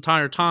saying this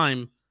entire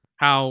time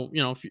how,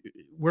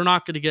 we're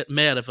not going to get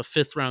mad if a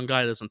 5th round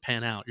guy doesn't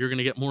pan out. You're going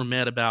to get more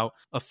mad about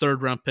a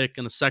 3rd round pick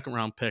and a 2nd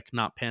round pick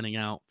not panning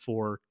out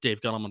for Dave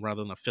Gettleman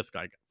rather than a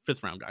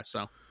 5th round guy.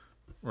 So,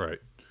 right.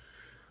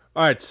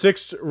 All right.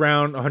 6th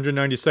round,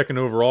 192nd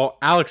overall.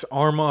 Alex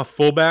Arma,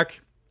 fullback.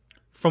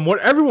 From what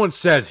everyone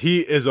says, he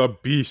is a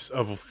beast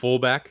of a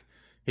fullback.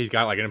 He's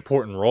got like an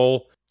important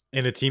role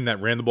in a team that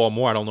ran the ball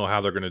more. I don't know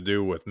how they're going to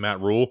do with Matt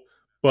Rule,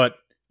 but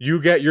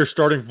you get your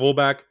starting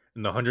fullback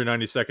in the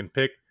 192nd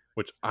pick,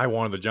 which I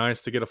wanted the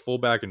Giants to get a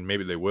fullback, and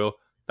maybe they will.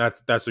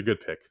 That's a good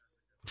pick.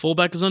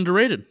 Fullback is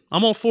underrated.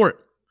 I'm all for it.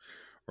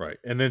 Right.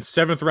 And then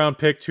 7th round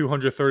pick,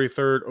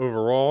 233rd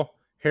overall,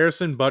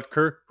 Harrison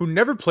Butker, who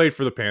never played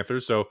for the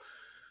Panthers, so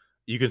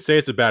you can say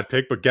it's a bad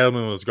pick, but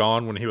Gettleman was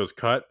gone when he was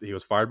cut. He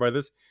was fired by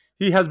this.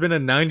 He has been a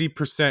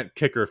 90%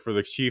 kicker for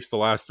the Chiefs the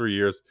last 3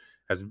 years,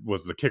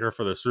 was the kicker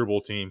for the Super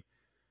Bowl team.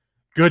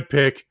 Good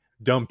pick.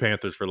 Dumb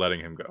Panthers for letting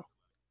him go.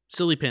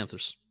 Silly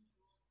Panthers.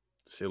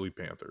 Silly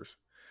Panthers.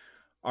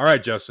 All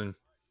right, Justin.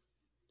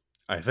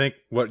 I think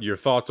what your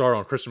thoughts are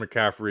on Christian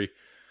McCaffrey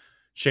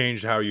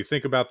changed how you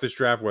think about this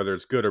draft, whether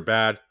it's good or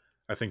bad.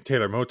 I think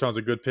Taylor Moton's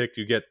a good pick.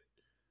 You get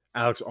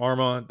Alex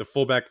Arma, the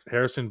fullback.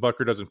 Harrison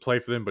Butker doesn't play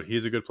for them, but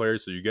he's a good player,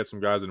 so you get some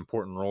guys in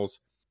important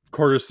roles.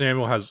 Curtis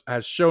Samuel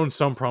has shown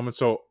some promise,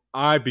 so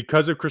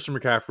because of Christian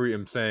McCaffrey,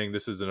 am saying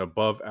this is an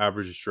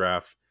above-average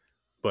draft,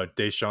 but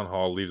Deshaun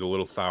Hall leaves a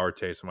little sour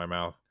taste in my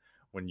mouth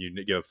when you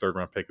get a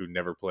 3rd-round pick who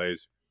never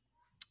plays.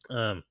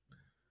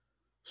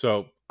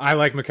 So I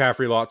like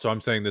McCaffrey a lot, so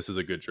I'm saying this is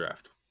a good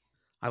draft.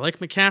 I like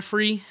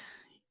McCaffrey.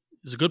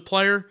 He's a good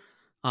player.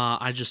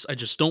 I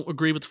just don't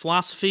agree with the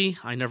philosophy.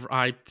 I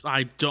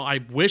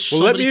wish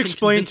somebody can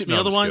convince me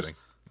otherwise.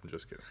 I'm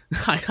just kidding.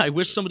 I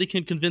wish somebody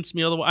can convince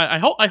me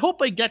otherwise. I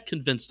hope I get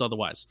convinced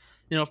otherwise.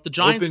 If the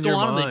Giants Open go your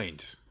on,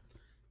 mind.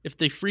 if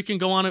they freaking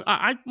go on,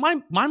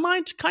 my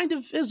mind kind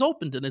of is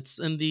opened,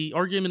 and the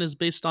argument is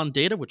based on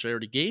data, which I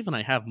already gave, and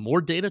I have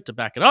more data to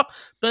back it up.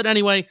 But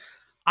anyway,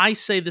 I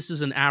say this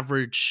is an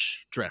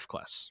average draft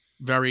class,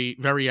 very,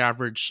 very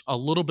average, a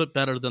little bit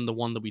better than the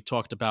one that we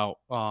talked about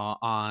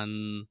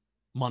on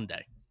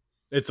Monday.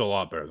 It's a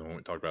lot better than what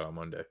we talked about on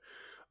Monday.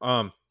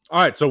 All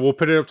right, so we'll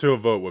put it up to a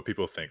vote what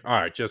people think. All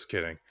right, just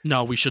kidding.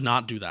 No, we should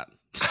not do that.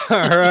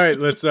 All right,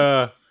 let's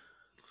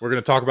we're going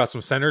to talk about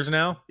some centers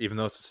now, even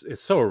though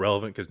it's so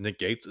irrelevant because Nick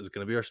Gates is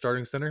going to be our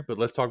starting center, but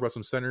let's talk about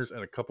some centers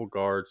and a couple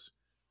guards.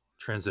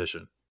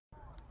 Transition.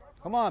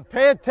 Come on,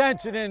 pay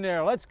attention in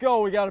there. Let's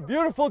go. We got a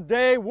beautiful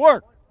day.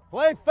 Work.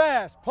 Play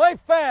fast. Play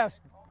fast.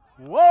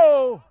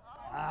 Whoa.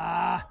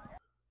 All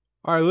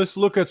right, let's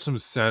look at some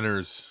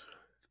centers.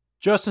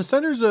 Justin,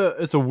 center's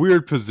it's a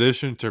weird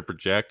position to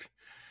project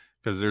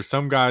because there's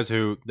some guys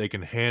who they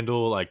can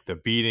handle like the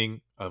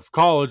beating of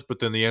college, but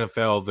then the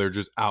NFL, they're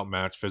just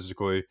outmatched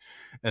physically.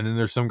 And then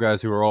there's some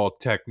guys who are all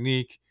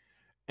technique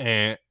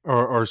there's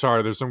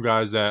some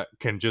guys that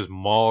can just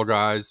maul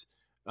guys.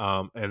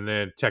 And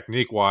then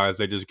technique wise,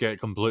 they just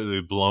get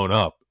completely blown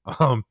up.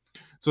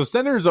 So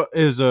center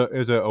is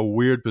a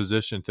weird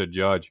position to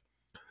judge.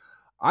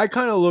 I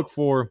kind of look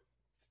for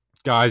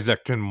guys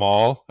that can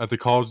maul at the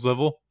college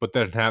level, but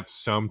that have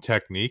some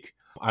technique.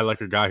 I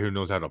like a guy who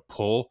knows how to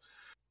pull.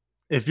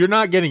 If you're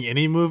not getting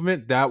any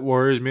movement, that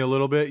worries me a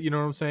little bit. You know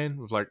what I'm saying?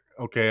 It's like,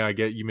 okay, I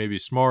get you may be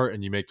smart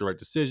and you make the right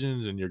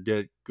decisions and you're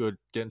getting to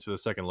the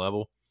second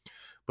level.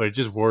 But it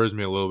just worries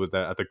me a little bit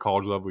that at the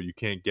college level, you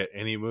can't get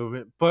any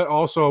movement. But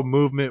also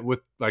movement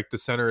with like the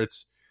center,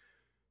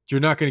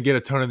 you're not going to get a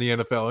ton in the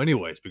NFL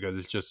anyways because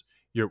it's just,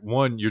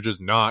 you're just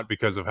not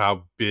because of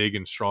how big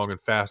and strong and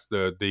fast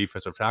the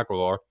defensive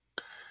tackles are.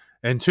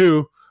 And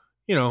two,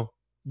 you're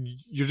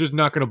just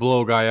not going to blow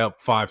a guy up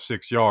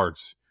 5-6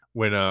 yards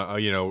when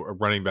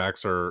running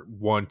backs are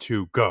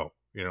 1-2 go.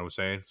 You know what I'm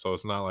saying? So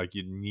it's not like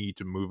you need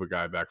to move a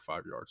guy back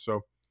 5 yards.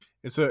 So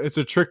it's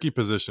a tricky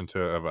position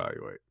to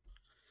evaluate.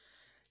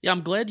 Yeah,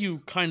 I'm glad you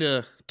kind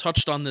of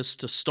touched on this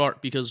to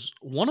start because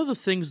one of the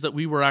things that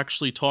we were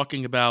actually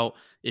talking about,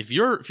 if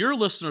you're a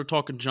listener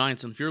talking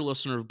Giants and if you're a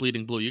listener of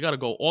Bleeding Blue, you got to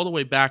go all the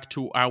way back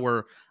to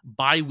our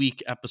bye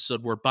week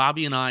episode where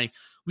Bobby and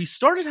we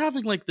started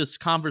having like this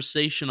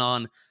conversation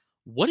on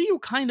what do you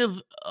kind of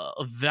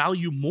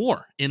value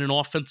more in an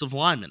offensive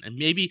lineman? And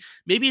maybe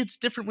it's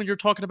different when you're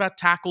talking about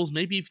tackles.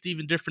 Maybe it's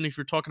even different if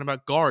you're talking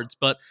about guards.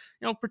 But,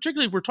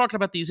 particularly if we're talking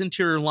about these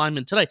interior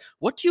linemen today,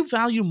 what do you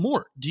value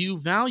more? Do you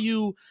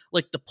value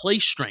like the play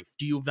strength?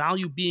 Do you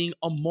value being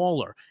a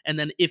mauler? And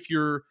then if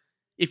your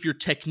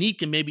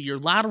technique and maybe your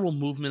lateral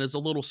movement is a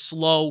little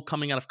slow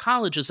coming out of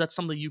college, is that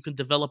something you can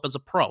develop as a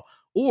pro?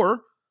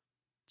 Or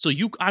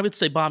I would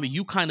say, Bobby,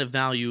 you kind of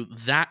value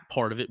that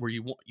part of it where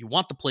you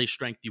want the play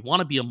strength, you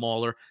want to be a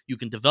mauler, you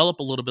can develop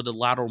a little bit of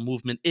lateral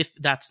movement if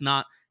that's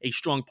not a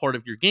strong part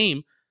of your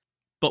game.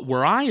 But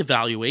where I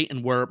evaluate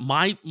and where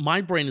my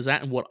brain is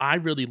at and what I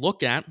really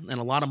look at,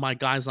 and a lot of my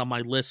guys on my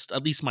list,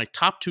 at least my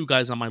top 2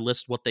 guys on my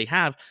list, what they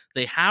have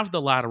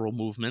the lateral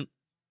movement,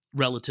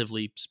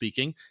 relatively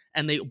speaking,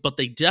 but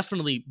they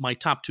definitely, my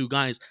top 2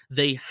 guys,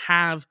 they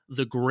have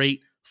the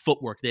great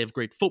footwork. They have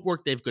great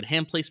footwork. They have good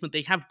hand placement.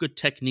 They have good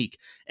technique.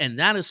 And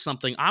that is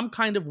something I'm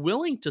kind of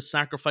willing to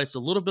sacrifice a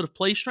little bit of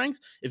play strength.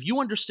 If you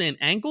understand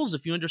angles,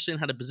 if you understand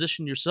how to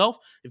position yourself,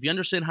 if you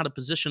understand how to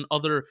position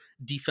other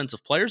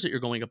defensive players that you're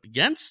going up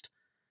against,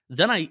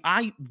 then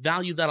I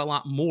value that a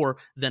lot more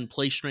than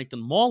play strength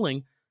and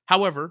mauling.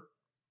 However,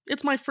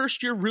 it's my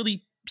first year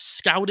really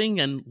scouting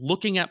and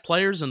looking at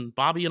players, and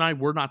Bobby and I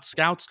were not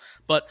scouts,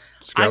 but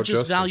I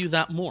just value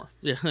that more.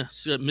 Yeah,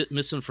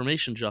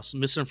 misinformation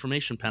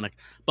panic.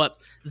 But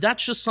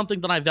that's just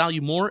something that I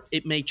value more.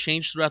 It may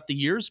change throughout the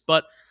years,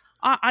 but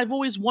I've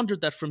always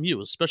wondered that from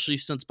you, especially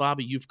since,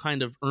 Bobby, you've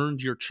kind of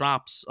earned your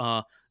chops,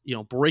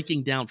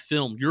 breaking down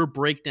film. Your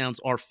breakdowns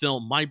are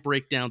film. My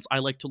breakdowns, I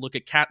like to look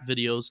at cat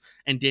videos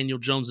and Daniel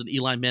Jones and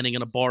Eli Manning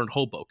in a bar in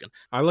Hoboken.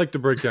 I like to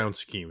break down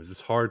schemes.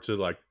 It's hard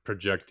to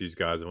project these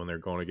guys when they're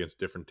going against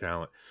different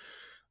talent.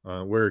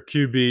 Where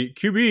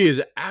QB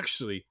is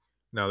actually,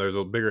 now there's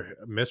a bigger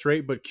miss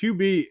rate, but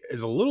QB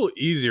is a little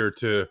easier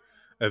to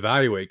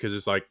evaluate because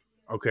it's like,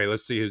 okay,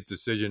 let's see his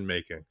decision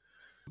making.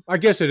 I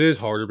guess it is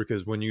harder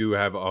because when you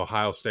have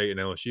Ohio State and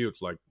LSU,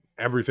 it's like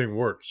everything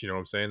works. You know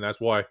what I'm saying? That's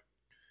why,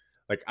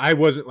 I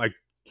wasn't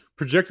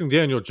projecting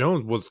Daniel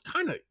Jones was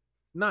kind of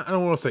not, I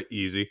don't want to say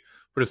easy,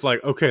 but it's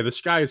like, okay,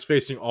 this guy is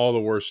facing all the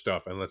worst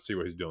stuff, and let's see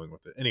what he's doing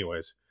with it.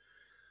 Anyways,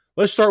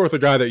 let's start with the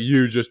guy that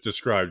you just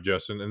described,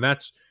 Justin, and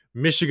that's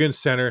Michigan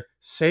center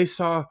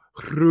Cesar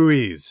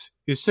Ruiz.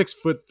 He's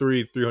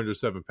 6'3",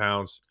 307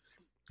 pounds.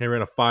 He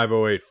ran a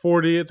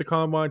 5.08 at the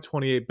combine,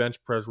 28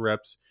 bench press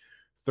reps,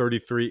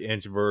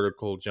 33-inch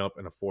vertical jump,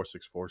 and a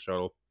 4.64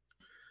 shuttle.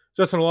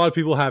 Justin, a lot of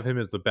people have him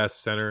as the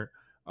best center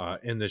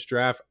in this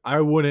draft.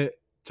 I wouldn't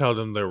tell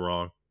them they're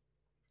wrong.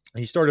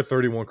 He started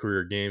 31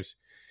 career games.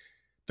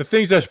 The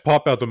things that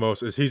pop out the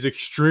most is he's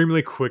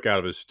extremely quick out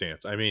of his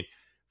stance. I mean,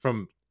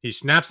 he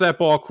snaps that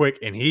ball quick,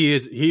 and he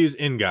is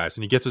in guys,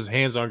 and he gets his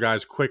hands on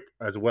guys quick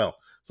as well.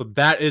 So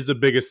that is the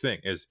biggest thing,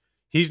 is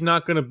he's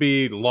not going to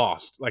be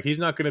lost. He's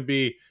not going to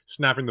be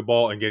snapping the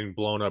ball and getting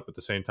blown up at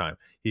the same time.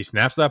 He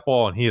snaps that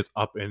ball, and he is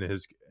up in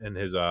his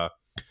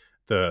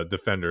the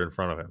defender in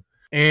front of him.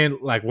 And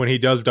when he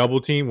does double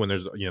team, when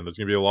there's going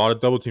to be a lot of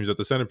double teams at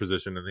the center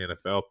position in the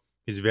NFL,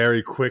 he's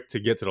very quick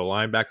to get to the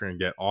linebacker and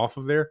get off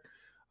of there.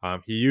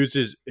 He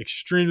uses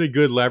extremely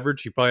good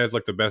leverage. He probably has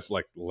the best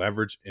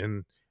leverage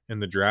in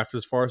the draft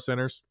as far as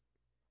centers.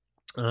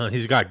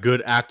 He's got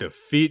good active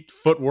feet.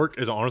 Footwork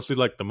is honestly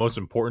the most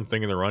important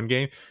thing in the run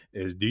game.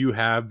 Is do you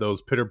have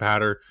those pitter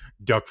patter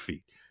duck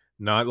feet?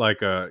 Not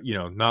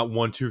not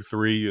 1, 2,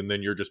 3, and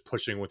then you're just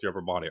pushing with your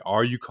upper body.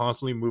 Are you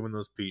constantly moving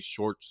those feet,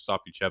 short,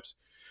 stoppy steps?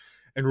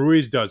 And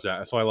Ruiz does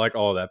that, so I like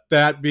all of that.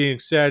 That being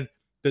said,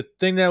 the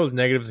thing that was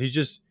negative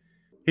is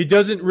he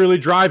doesn't really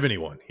drive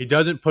anyone. He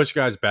doesn't push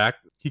guys back.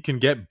 He can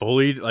get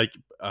bullied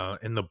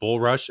in the bull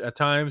rush at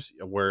times,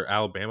 where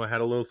Alabama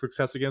had a little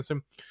success against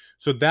him.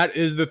 So that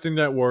is the thing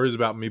that worries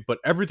about me. But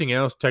everything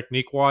else,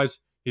 technique-wise,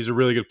 he's a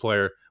really good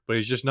player, but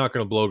he's just not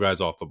going to blow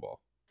guys off the ball.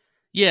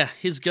 Yeah,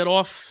 his get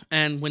off,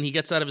 and when he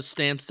gets out of his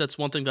stance, that's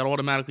one thing that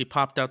automatically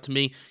popped out to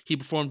me. He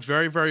performed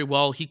very, very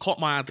well. He caught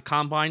my eye at the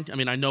combine. I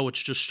mean, I know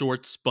it's just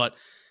shorts, but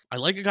I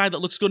like a guy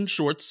that looks good in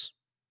shorts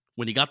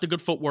when he got the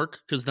good footwork,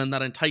 because then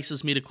that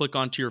entices me to click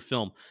onto your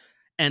film.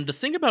 And the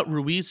thing about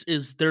Ruiz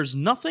is there's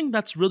nothing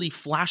that's really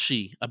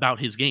flashy about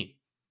his game.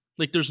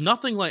 There's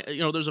nothing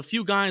there's a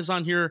few guys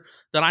on here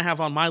that I have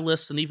on my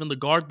list, and even the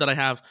guard that I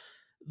have,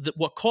 that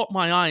what caught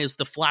my eye is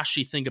the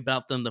flashy thing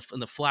about them,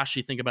 and the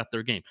flashy thing about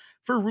their game.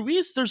 For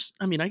Ruiz,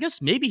 I guess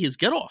maybe his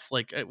get off,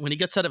 when he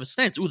gets out of his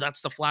stance,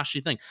 that's the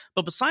flashy thing.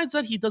 But besides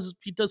that, he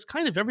does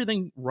kind of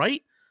everything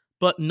right,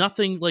 but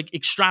nothing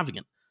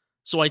extravagant.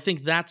 So I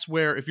think that's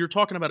where, if you're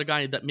talking about a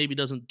guy that maybe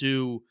doesn't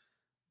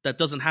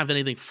have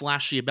anything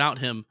flashy about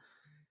him,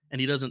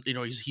 and he doesn't,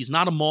 he's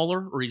not a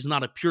mauler or he's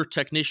not a pure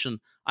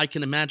technician, I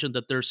can imagine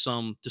that there's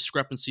some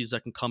discrepancies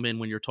that can come in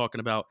when you're talking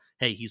about,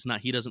 hey,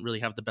 he doesn't really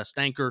have the best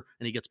anchor,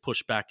 and he gets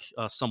pushed back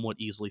somewhat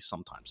easily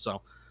sometimes. So,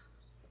 all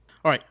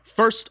right,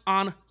 first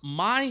on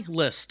my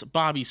list,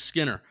 Bobby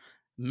Skinner,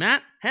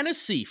 Matt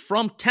Hennessy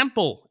from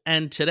Temple.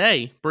 And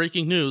today,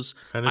 breaking news,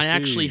 Hennessy. I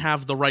actually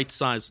have the right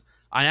size.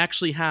 I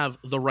actually have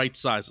the right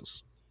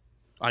sizes.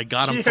 I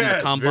got them from the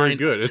combine. Very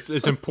good.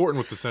 It's important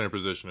with the center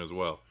position as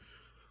well.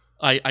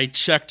 I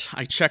checked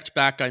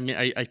back.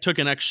 I took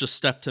an extra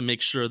step to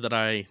make sure that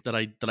I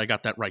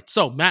got that right.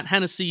 So Matt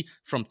Hennessy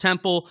from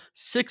Temple,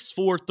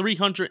 6'4",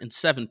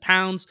 307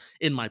 pounds.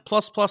 In my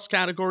plus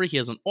category, he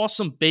has an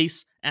awesome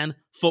base and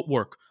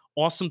footwork.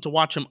 Awesome to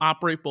watch him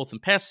operate both in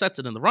pass sets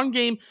and in the run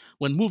game.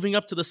 When moving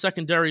up to the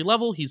secondary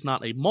level, he's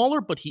not a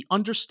mauler, but he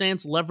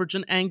understands leverage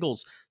and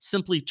angles.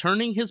 Simply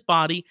turning his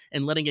body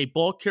and letting a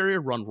ball carrier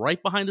run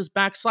right behind his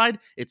backside.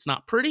 It's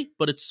not pretty,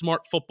 but it's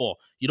smart football.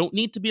 You don't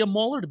need to be a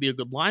mauler to be a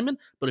good lineman,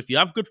 but if you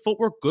have good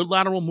footwork, good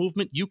lateral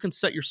movement, you can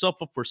set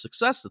yourself up for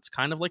success. It's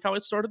kind of like how I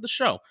started the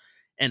show.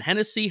 And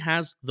Hennessy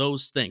has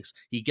those things.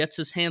 He gets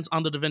his hands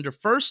on the defender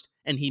first,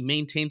 and he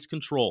maintains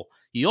control.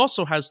 He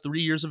also has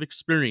 3 years of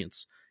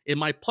experience. In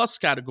my plus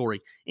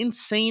category,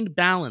 insane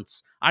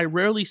balance. I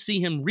rarely see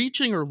him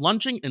reaching or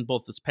lunging in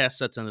both his pass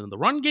sets and in the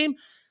run game.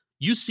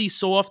 You see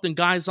so often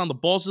guys on the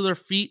balls of their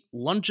feet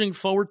lunging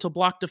forward to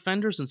block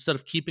defenders instead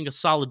of keeping a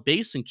solid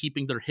base and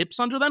keeping their hips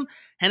under them.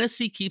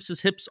 Hennessy keeps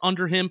his hips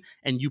under him,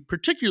 and you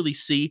particularly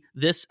see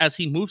this as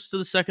he moves to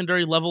the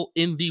secondary level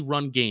in the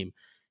run game.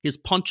 His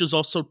punch is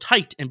also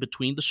tight in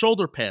between the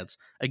shoulder pads.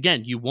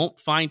 Again, you won't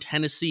find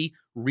Hennessy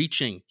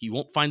reaching. You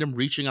won't find him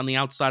reaching on the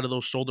outside of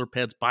those shoulder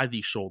pads by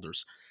these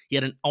shoulders. He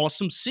had an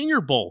awesome Senior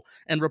Bowl,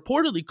 and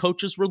reportedly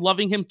coaches were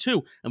loving him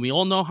too. And we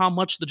all know how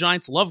much the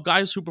Giants love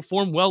guys who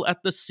perform well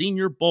at the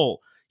Senior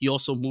Bowl. He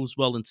also moves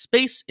well in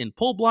space, in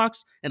pull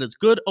blocks, and has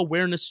good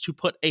awareness to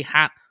put a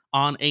hat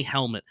on a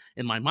helmet.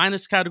 In my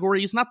minus category,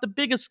 he's not the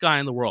biggest guy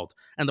in the world.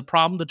 And the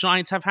problem the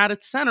Giants have had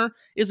at center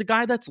is a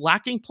guy that's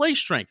lacking play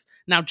strength.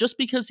 Now, just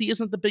because he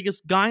isn't the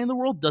biggest guy in the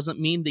world doesn't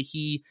mean that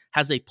he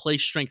has a play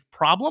strength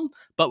problem,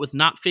 but with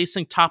not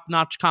facing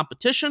top-notch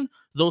competition,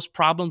 those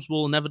problems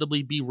will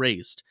inevitably be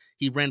raised.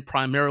 He ran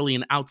primarily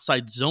an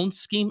outside zone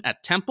scheme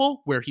at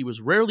Temple, where he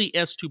was rarely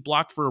asked to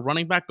block for a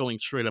running back going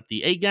straight up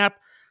the A-gap.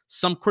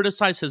 Some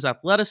criticize his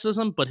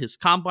athleticism, but his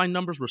combine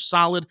numbers were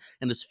solid,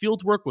 and his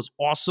field work was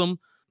awesome.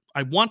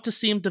 I want to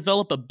see him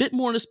develop a bit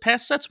more in his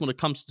pass sets when it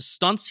comes to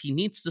stunts. He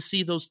needs to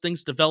see those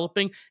things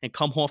developing and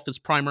come off his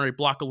primary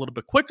block a little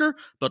bit quicker.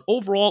 But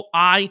overall,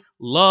 I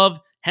love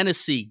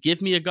Hennessy. Give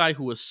me a guy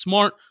who is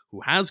smart, who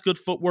has good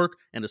footwork,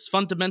 and is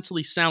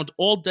fundamentally sound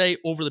all day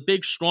over the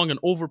big, strong, and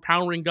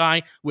overpowering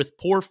guy with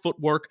poor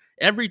footwork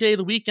every day of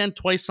the weekend,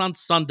 twice on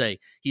Sunday.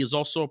 He is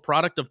also a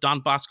product of Don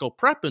Bosco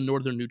Prep in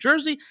northern New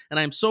Jersey, and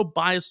I am so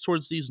biased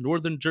towards these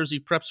northern Jersey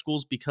prep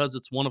schools because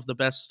it's one of the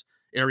best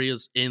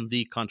areas in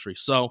the country.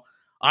 So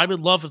I would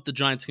love if the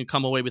Giants can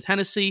come away with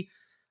Hennessy.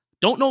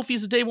 Don't know if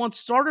he's a day one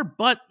starter,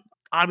 but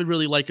I would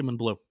really like him in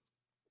blue.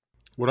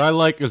 What I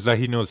like is that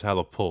he knows how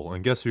to pull,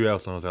 and guess who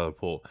else knows how to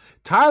pull?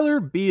 Tyler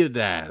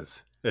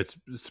Biadasz. It's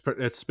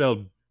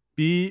spelled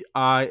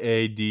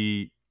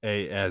Biadaszz.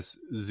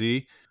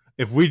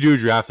 If we do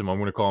draft him, I'm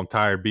going to call him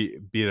Tyler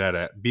beat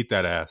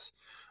that ass.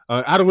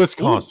 Out of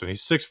Wisconsin,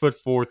 He's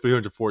 6'4",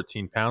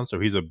 314 pounds, so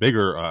he's a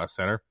bigger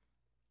center.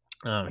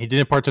 He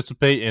didn't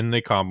participate in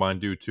the combine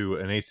due to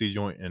an AC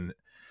joint, and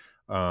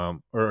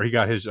or he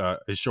got his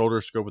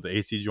shoulder scope with the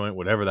AC joint,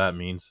 whatever that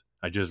means.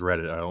 I just read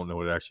it. I don't know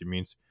what it actually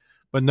means.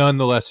 But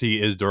nonetheless,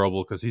 he is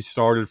durable because he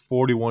started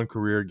 41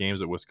 career games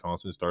at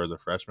Wisconsin, started as a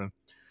freshman.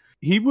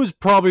 He was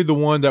probably the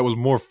one that was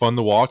more fun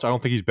to watch. I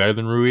don't think he's better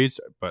than Ruiz,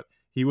 but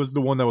he was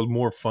the one that was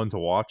more fun to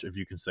watch, if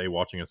you can say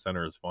watching a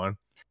center is fun.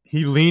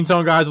 He leans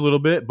on guys a little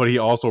bit, but he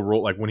also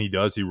when he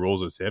does, he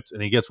rolls his hips,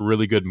 and he gets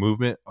really good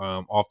movement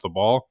off the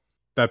ball.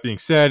 That being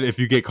said, if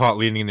you get caught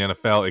leaning in the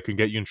NFL, it can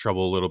get you in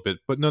trouble a little bit.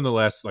 But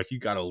nonetheless, you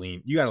gotta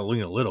lean. You gotta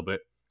lean a little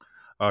bit.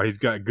 He's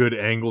got good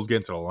angles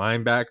getting to the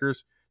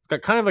linebackers. It's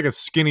got kind of like a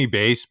skinny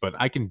base, but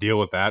I can deal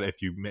with that.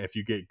 If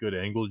you get good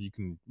angles, you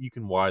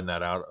can widen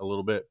that out a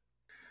little bit.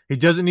 He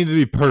doesn't need to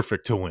be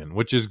perfect to win,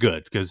 which is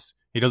good because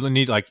he doesn't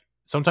need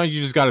sometimes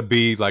you just got to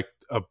be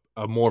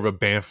a more of a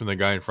band from the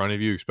guy in front of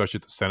you, especially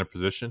at the center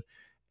position,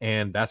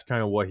 and that's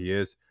kind of what he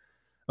is.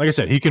 Like I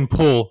said, he can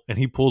pull, and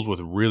he pulls with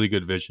really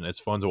good vision. It's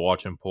fun to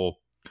watch him pull.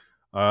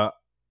 I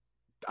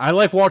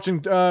like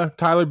watching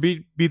Tyler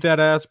beat that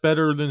ass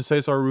better than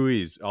Cesar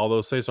Ruiz,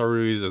 although Cesar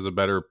Ruiz is a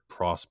better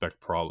prospect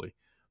probably.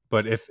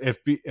 But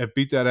if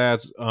beat that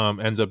ass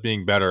ends up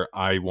being better,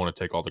 I want to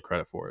take all the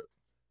credit for it.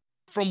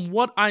 From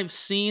what I've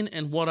seen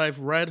and what I've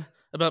read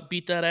about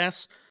beat that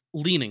ass,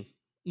 leaning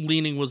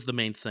was the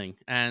main thing,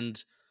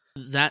 and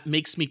that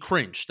makes me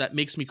cringe. That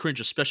makes me cringe,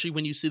 especially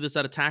when you see this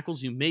out of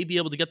tackles. You may be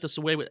able to get this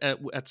away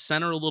at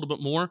center a little bit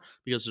more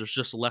because there's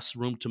just less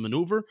room to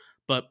maneuver,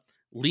 but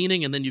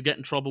leaning, and then you get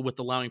in trouble with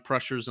allowing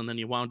pressures, and then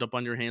you wound up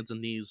on your hands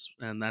and knees,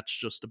 and that's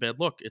just a bad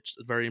look. It's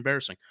very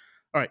embarrassing.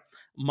 All right,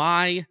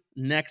 my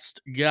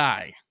next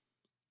guy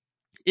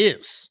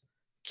is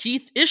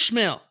Keith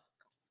Ishmael.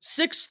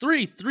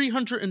 6'3",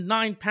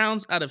 309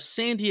 pounds out of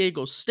San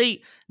Diego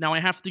State. Now, I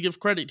have to give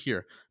credit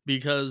here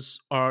because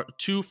our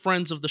two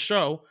friends of the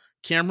show,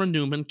 Cam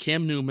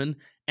Newman,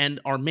 and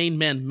our main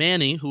man,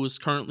 Manny, who is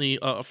currently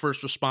a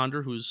first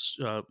responder, who's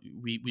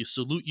we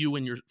salute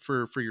you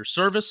for your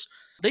service.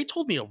 They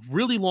told me a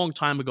really long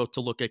time ago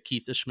to look at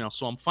Keith Ishmael,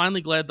 so I'm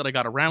finally glad that I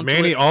got around to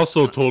it. Manny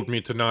also told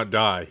me to not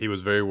die. He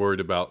was very worried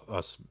about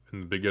us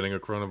in the beginning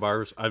of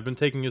coronavirus. I've been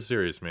taking it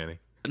serious, Manny.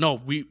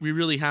 No, we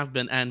really have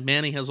been, and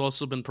Manny has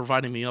also been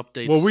providing me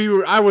updates.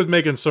 Well, I was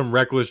making some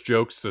reckless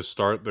jokes to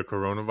start the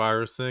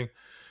coronavirus thing,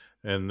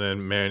 and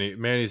then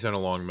Manny sent a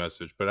long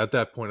message. But at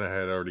that point, I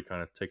had already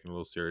kind of taken it a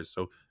little serious.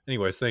 So,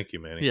 anyways, thank you,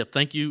 Manny. Yeah,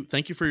 thank you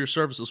for your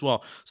service as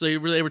well. So they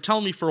were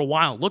telling me for a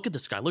while, look at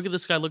this guy.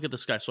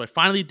 So I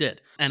finally did,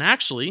 and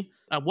actually,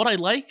 what I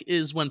like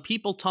is when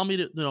people tell me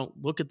to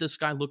look at this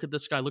guy,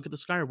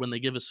 or when they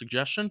give a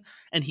suggestion,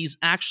 and he's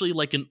actually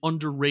like an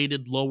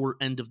underrated lower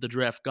end of the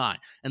draft guy,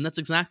 and that's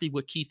exactly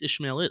what Keith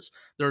Ishmael is.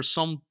 There are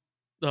some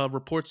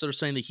reports that are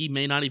saying that he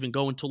may not even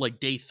go until like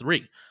day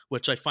 3,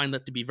 which I find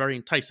that to be very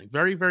enticing.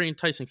 Very, very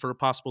enticing for a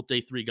possible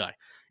day 3 guy.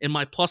 In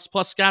my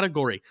plus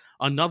category,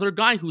 another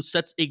guy who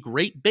sets a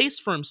great base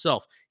for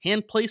himself.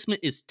 Hand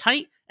placement is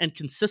tight and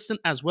consistent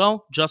as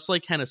well, just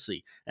like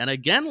Hennessy. And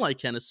again,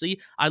 like Hennessy,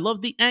 I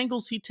love the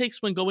angles he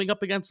takes when going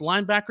up against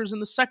linebackers in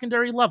the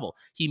secondary level.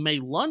 He may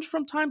lunge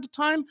from time to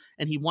time,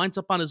 and he winds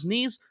up on his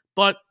knees,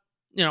 but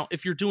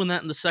if you're doing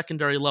that in the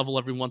secondary level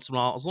every once in a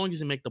while, as long as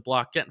you make the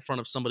block, get in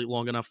front of somebody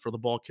long enough for the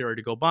ball carrier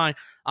to go by,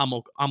 I'm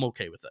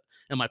okay with it.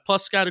 In my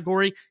plus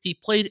category, he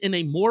played in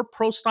a more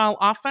pro-style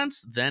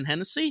offense than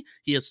Hennessy.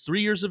 He has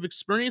 3 years of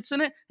experience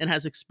in it and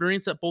has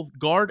experience at both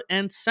guard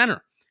and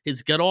center.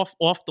 His get-off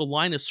the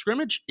line of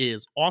scrimmage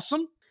is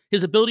awesome.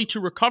 His ability to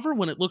recover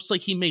when it looks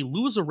like he may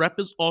lose a rep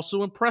is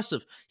also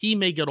impressive. He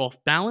may get off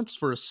balance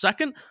for a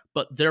second,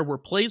 but there were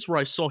plays where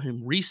I saw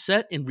him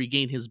reset and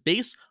regain his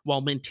base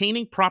while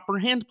maintaining proper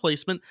hand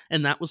placement,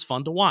 and that was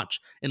fun to watch.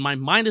 In my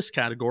minus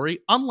category,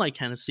 unlike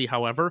Hennessy,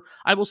 however,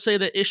 I will say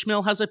that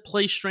Ishmael has a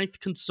play strength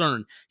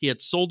concern. He had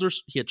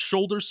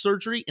shoulder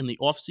surgery in the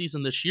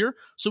offseason this year,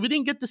 so we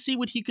didn't get to see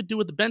what he could do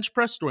with the bench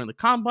press during the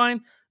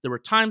combine. There were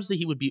times that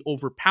he would be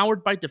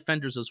overpowered by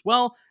defenders as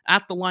well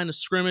at the line of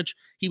scrimmage.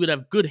 He would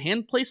have good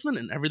hand placement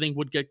and everything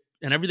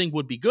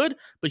would be good,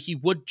 but he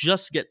would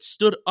just get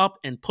stood up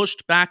and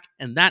pushed back,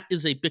 and that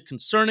is a bit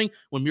concerning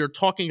when we are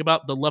talking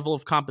about the level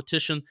of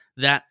competition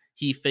that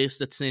he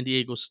faced at San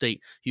Diego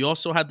State. He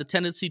also had the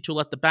tendency to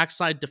let the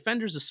backside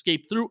defenders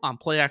escape through on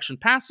play-action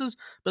passes,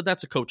 but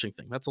that's a coaching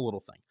thing. That's a little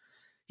thing.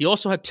 He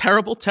also had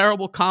terrible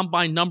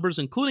combine numbers,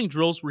 including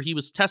drills where he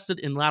was tested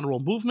in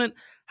lateral movement.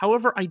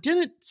 However, I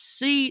didn't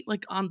see,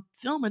 on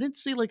film,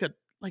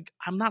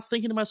 I'm not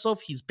thinking to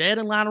myself, he's bad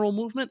in lateral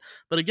movement.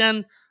 But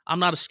again, I'm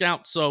not a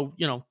scout, so,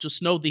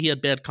 just know that he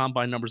had bad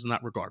combine numbers in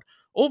that regard.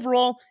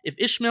 Overall, if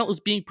Ishmael is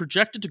being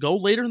projected to go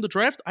later in the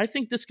draft, I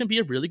think this can be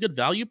a really good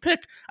value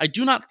pick. I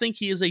do not think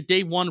he is a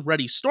day 1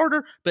 ready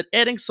starter, but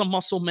adding some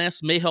muscle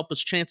mass may help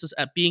his chances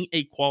at being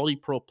a quality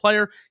pro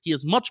player. He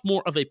is much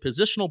more of a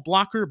positional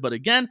blocker, but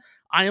again,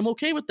 I am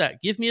okay with that.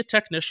 Give me a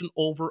technician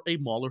over a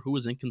mauler who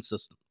is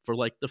inconsistent for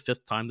the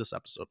 5th time this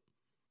episode.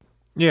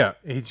 Yeah,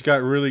 he's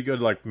got really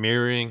good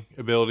mirroring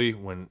ability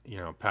when,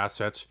 pass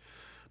sets.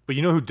 But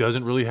you know who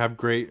doesn't really have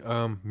great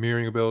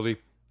mirroring ability?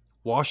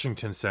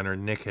 Washington center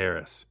Nick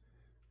Harris.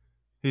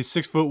 He's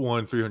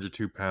 6'1",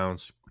 302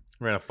 pounds.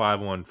 Ran a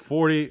 5'1",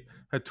 40.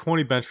 Had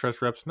 20 bench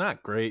press reps.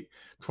 Not great.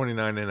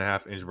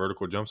 29.5-inch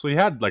vertical jump. So he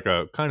had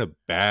a kind of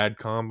bad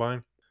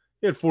combine.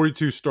 He had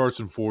 42 starts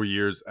in 4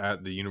 years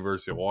at the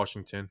University of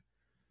Washington.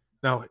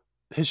 Now,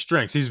 his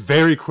strengths. He's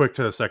very quick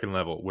to the second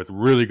level with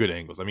really good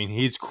angles. I mean,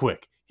 he's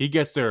quick. He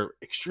gets there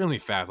extremely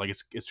fast.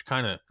 It's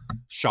kind of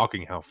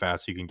shocking how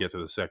fast he can get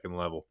to the second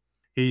level.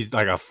 He's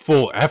a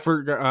full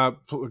effort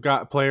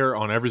player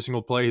on every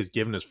single play. He's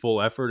given his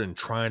full effort and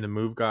trying to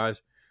move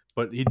guys,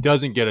 but he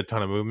doesn't get a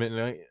ton of movement.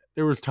 And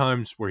there was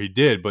times where he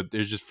did, but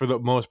there's just for the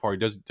most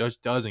part, he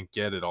just doesn't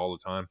get it all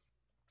the time.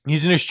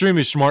 He's an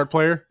extremely smart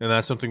player, and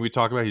that's something we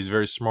talk about. He's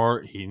very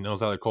smart. He knows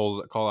how to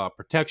call out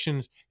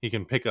protections. He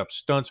can pick up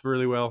stunts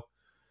really well.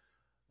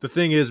 The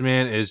thing is,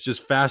 man, is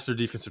just faster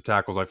defensive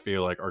tackles, I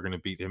feel like, are going to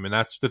beat him. And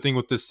that's the thing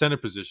with this center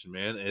position,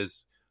 man,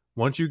 is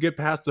once you get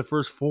past the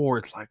first 4,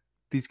 it's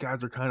these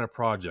guys are kind of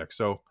projects.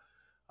 So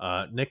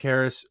Nick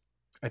Harris,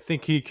 I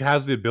think he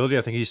has the ability.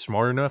 I think he's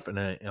smart enough,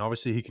 and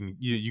obviously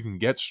you can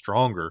get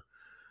stronger.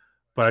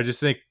 But I just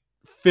think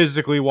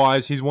physically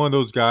wise, he's one of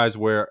those guys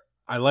where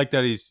I like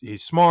that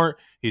he's smart,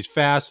 he's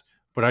fast,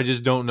 but I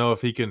just don't know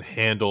if he can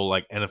handle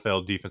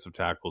NFL defensive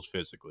tackles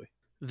physically.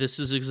 This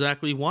is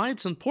exactly why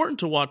it's important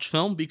to watch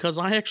film, because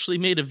I actually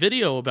made a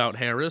video about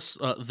Harris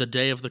the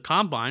day of the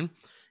combine,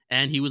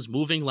 and he was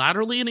moving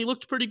laterally, and he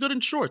looked pretty good in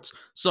shorts.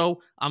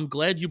 So I'm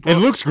glad you brought. It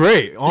looks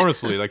great,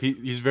 honestly.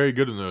 He's very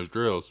good in those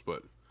drills.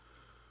 But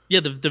yeah,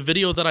 the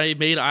video that I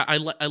made, I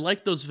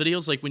like those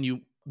videos. When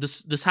you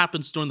this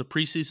happens during the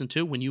preseason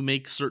too. When you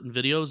make certain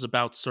videos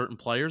about certain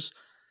players,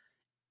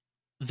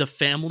 the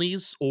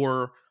families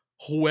or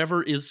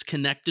whoever is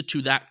connected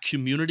to that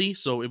community.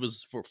 So it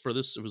was for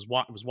this, it was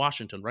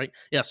Washington, right?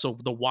 Yeah. So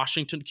the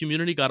Washington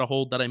community got a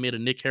hold that I made a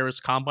Nick Harris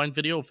combine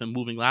video of him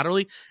moving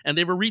laterally, and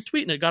they were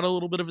retweeting it. Got a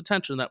little bit of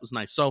attention. That was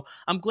nice. So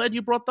I'm glad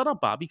you brought that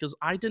up, Bob, because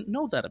I didn't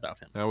know that about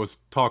him. That was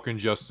Talking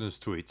Justin's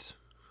tweets.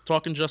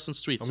 Talking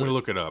Justin's tweets. I'm going to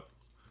look it up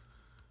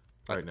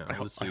right now.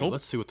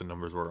 Let's see what the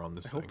numbers were on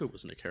this thing. I hope it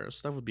was Nick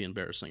Harris. That would be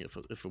embarrassing if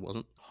it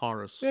wasn't.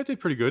 Harris. Yeah, it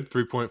did pretty good.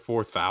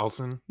 3.4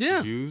 thousand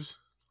views,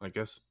 I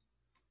guess.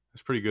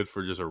 That's pretty good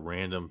for just a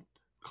random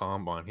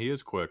combine. He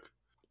is quick.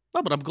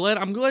 No, but I'm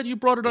glad you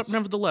brought it up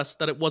nevertheless,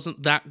 that it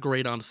wasn't that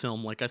great on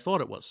film like I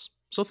thought it was.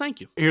 So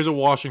thank you. Here's a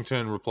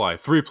Washington reply.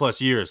 3+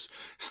 years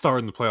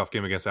starting the playoff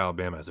game against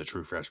Alabama as a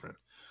true freshman.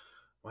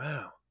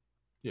 Wow.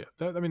 Yeah,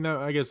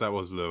 I guess that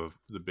was the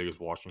biggest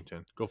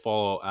Washington. Go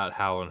follow at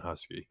Howlin'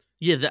 Husky.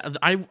 Yeah,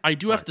 I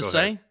do have to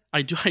say,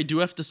 I do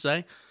have to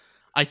say,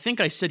 I think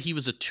I said he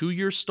was a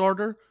 2-year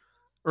starter,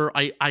 or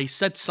I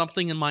said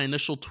something in my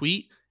initial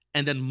tweet,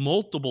 And then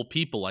multiple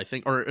people, I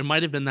think, or it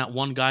might have been that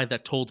one guy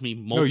that told me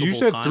multiple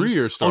times. No, you said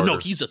 3-year starter. Oh, no,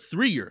 he's a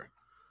 3-year.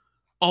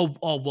 Oh,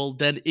 well,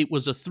 then it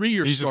was a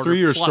 3-year He's starter.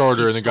 He's a 3-year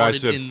starter, and the guy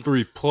said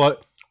 3+.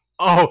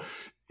 Oh,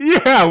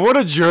 yeah, what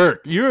a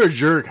jerk. You're a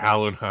jerk,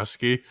 Howlin'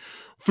 Husky.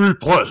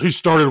 3+. He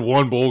started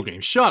 1 bowl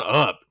game. Shut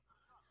up.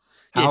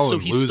 Yeah, so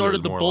he loser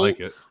started is more like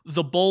it.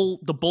 the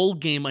bowl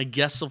game, I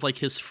guess, of like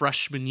his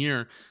freshman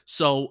year.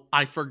 So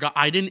I forgot,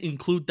 I didn't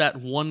include that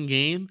one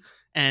game,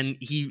 and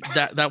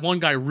that one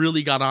guy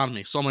really got on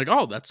me. So I'm like,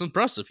 oh, that's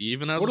impressive. He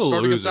even has a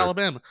start against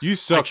Alabama. You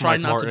suck, I try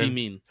Mike not Martin, to be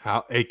mean.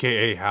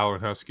 AKA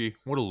Howlin' Husky.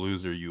 What a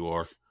loser you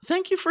are.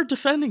 Thank you for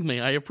defending me.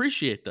 I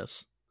appreciate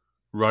this.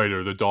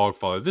 Ryder, the dog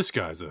father. This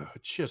guy's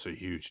just a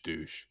huge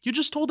douche. You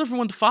just told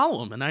everyone to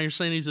follow him, and now you're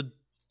saying he's a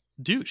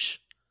douche.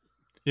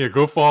 Yeah,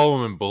 go follow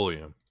him and bully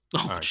him.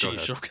 Oh,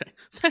 jeez, okay.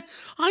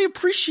 I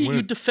appreciate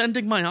you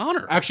defending my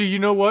honor. Actually, you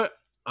know what?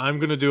 I'm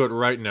going to do it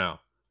right now.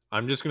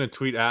 I'm just going to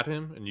tweet at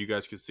him, and you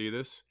guys can see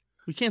this.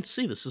 We can't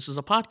see this. This is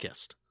a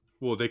podcast.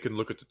 Well, they can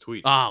look at the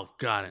tweets. Oh,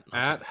 got it. Okay.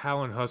 At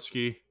Howlin'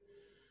 Husky.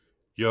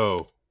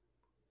 Yo.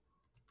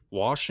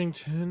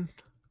 Washington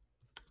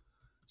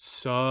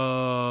sucks.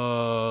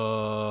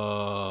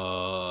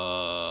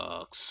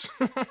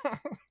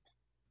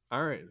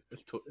 All right.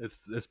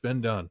 It's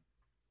been done.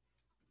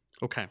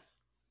 Okay.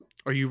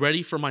 Are you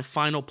ready for my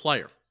final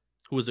player,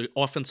 who is an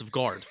offensive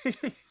guard?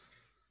 Oh,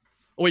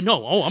 wait,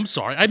 no. Oh, I'm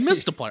sorry. I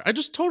missed a player. I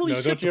just totally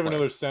skipped don't you have player.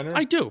 another center?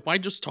 I do. I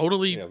just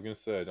totally I was going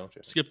to say, don't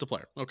you? Skipped a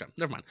player. Okay,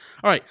 never mind.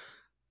 All right.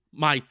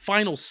 My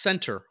final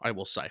center, I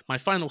will say. My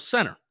final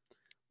center.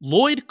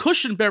 Lloyd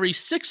Cushenberry,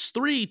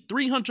 6'3",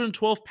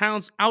 312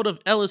 pounds, out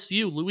of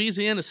LSU,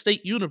 Louisiana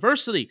State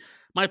University.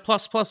 My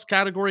plus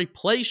category,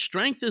 play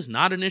strength, is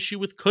not an issue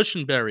with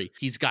Cushenberry.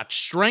 He's got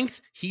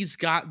strength. He's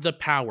got the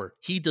power.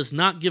 He does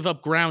not give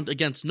up ground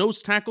against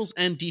nose tackles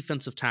and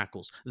defensive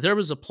tackles. There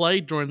was a play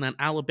during that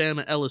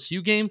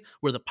Alabama-LSU game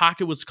where the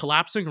pocket was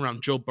collapsing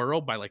around Joe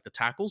Burrow by like the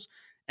tackles,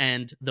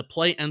 and the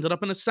play ended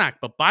up in a sack.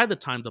 But by the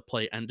time the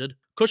play ended,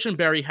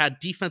 Cushenberry had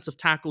defensive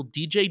tackle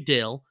DJ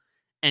Dale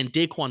and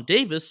Daquan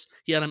Davis.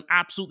 He had him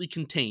absolutely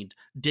contained.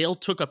 Dale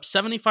took up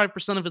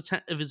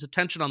 75% of his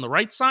attention on the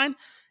right side,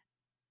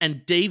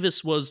 and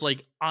Davis was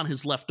like on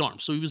his left arm.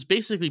 So he was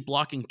basically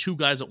blocking 2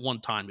 guys at one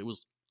time. It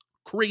was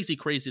crazy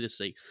to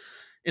see.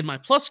 In my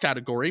plus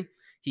category,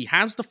 he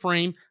has the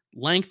frame,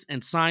 length,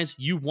 and size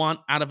you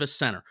want out of a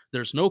center.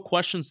 There's no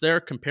questions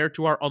there compared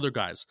to our other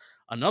guys.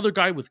 Another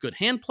guy with good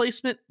hand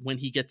placement when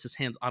he gets his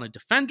hands on a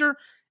defender,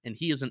 and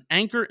he is an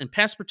anchor in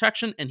pass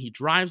protection, and he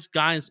drives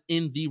guys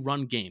in the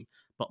run game.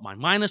 But my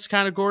minus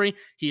category,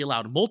 he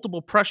allowed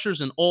multiple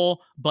pressures in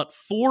all but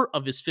 4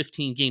 of his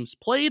 15 games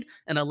played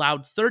and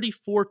allowed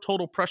 34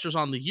 total pressures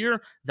on the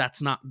year.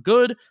 That's not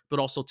good, but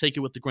also take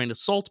it with a grain of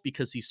salt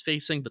because he's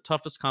facing the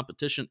toughest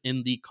competition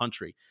in the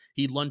country.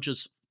 He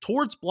lunges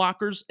towards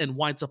blockers and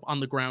winds up on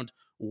the ground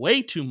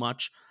way too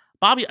much.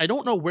 Bobby, I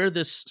don't know where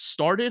this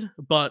started,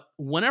 but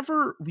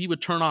whenever we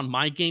would turn on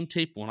my game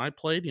tape when I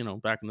played,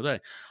 back in the day,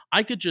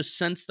 I could just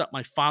sense that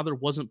my father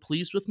wasn't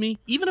pleased with me,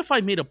 even if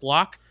I made a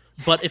block.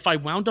 But if I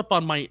wound up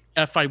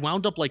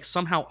like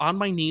somehow on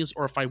my knees,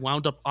 or if I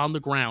wound up on the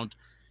ground,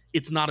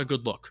 it's not a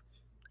good look.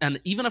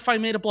 And even if I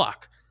made a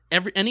block,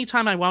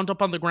 anytime I wound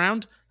up on the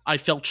ground, I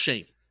felt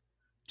shame.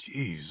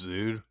 Jeez,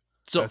 dude.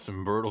 That's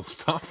some brutal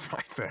stuff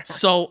right there.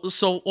 So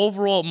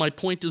overall, my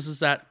point is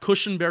that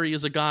Cushenberry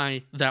is a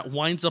guy that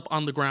winds up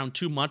on the ground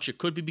too much. It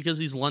could be because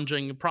he's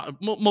lunging.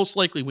 Most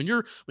likely, when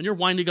you're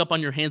winding up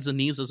on your hands and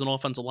knees as an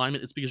offensive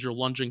lineman, it's because you're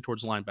lunging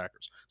towards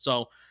linebackers.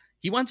 So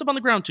he winds up on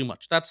the ground too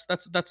much. That's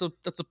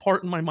a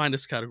part in my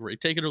minus category.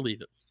 Take it or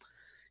leave it.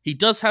 He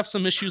does have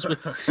some issues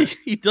with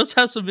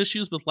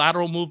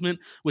lateral movement,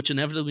 which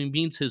inevitably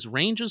means his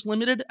range is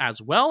limited,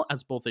 as well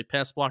as both a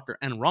pass blocker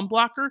and run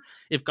blocker.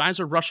 If guys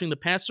are rushing the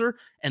passer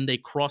and they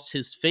cross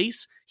his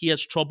face, he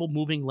has trouble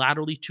moving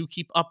laterally to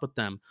keep up with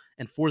them.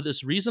 And for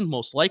this reason,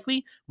 most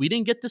likely, we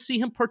didn't get to see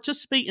him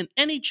participate in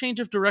any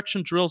change of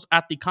direction drills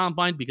at the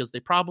combine because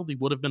they probably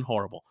would have been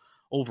horrible.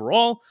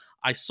 Overall,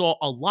 I saw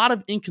a lot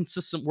of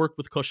inconsistent work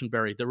with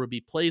Cushenberry. There would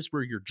be plays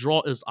where your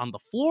jaw is on the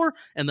floor,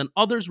 and then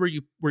others where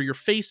your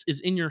face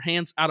is in your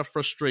hands out of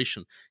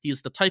frustration. He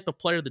is the type of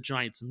player the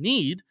Giants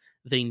need.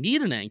 They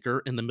need an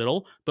anchor in the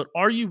middle, but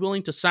are you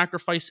willing to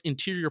sacrifice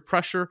interior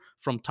pressure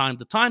from time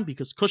to time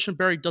because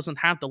Cushenberry doesn't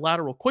have the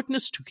lateral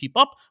quickness to keep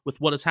up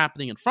with what is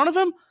happening in front of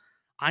him?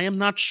 I am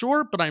not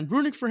sure, but I'm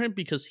rooting for him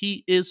because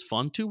he is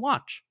fun to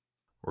watch.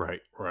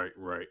 Right. All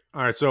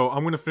right, so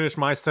I'm going to finish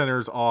my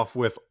centers off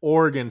with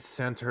Oregon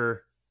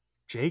center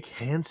Jake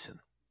Hansen,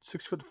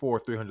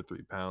 6'4",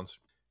 303 pounds.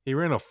 He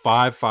ran a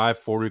 5.5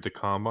 40 at the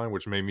combine,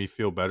 which made me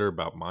feel better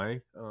about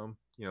my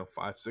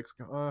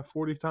 5.6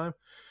 40 time.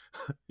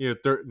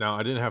 Now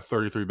I didn't have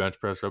 33 bench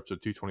press reps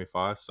at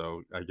 225,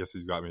 so I guess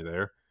he's got me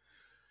there.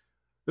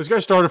 This guy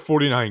started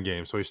 49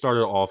 games, so he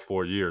started all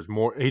 4 years.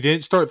 He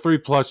didn't start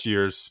 3+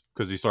 years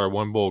because he started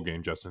 1 bowl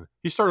game, Justin.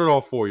 He started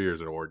all 4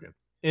 years at Oregon,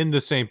 in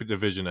the same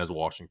division as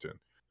Washington.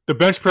 The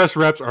bench press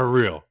reps are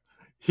real.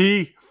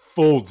 He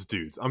folds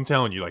dudes. I'm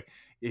telling you, like,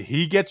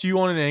 He gets you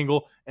on an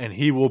angle, and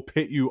he will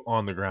pit you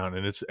on the ground,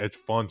 and it's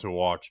fun to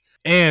watch.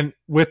 And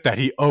with that,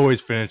 he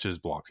always finishes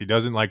blocks. He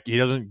doesn't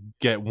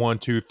get 1,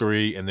 2,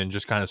 3, and then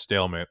just kind of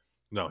stalemate.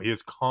 No, he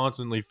is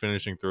constantly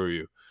finishing through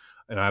you,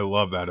 and I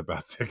love that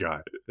about the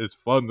guy. It's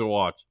fun to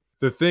watch.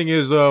 The thing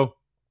is, though,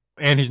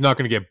 and he's not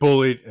going to get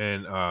bullied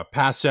in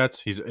pass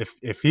sets.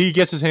 If he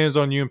gets his hands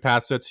on you in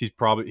pass sets, he's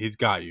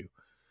got you.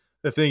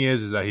 The thing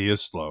is that he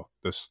is slow.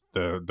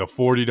 The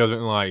 40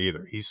 doesn't lie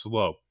either. He's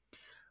slow.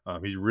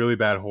 He's really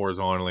bad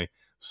horizontally.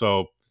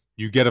 So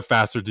you get a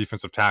faster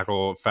defensive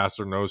tackle,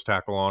 faster nose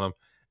tackle on him,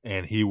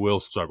 and he will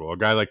struggle. A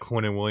guy like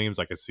Quinnen Williams,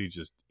 I could see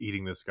just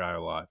eating this guy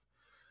alive.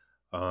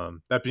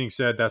 That being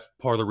said, that's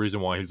part of the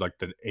reason why he's like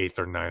the 8th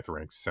or 9th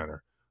ranked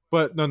center.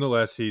 But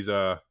nonetheless, he's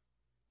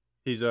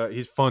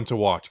fun to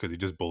watch because he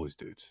just bullies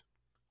dudes.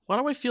 Why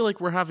do I feel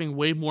like we're having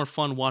way more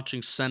fun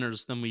watching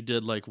centers than we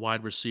did like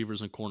wide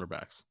receivers and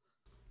cornerbacks?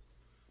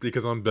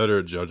 Because I'm better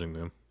at judging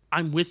them.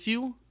 I'm with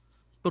you,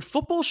 but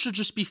football should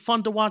just be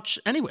fun to watch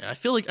anyway. I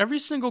feel like every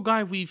single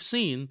guy we've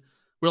seen,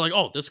 we're like,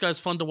 oh, this guy's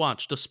fun to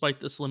watch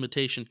despite this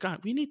limitation.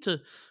 God, we need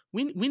to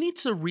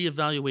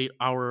reevaluate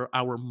our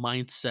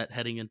mindset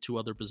heading into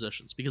other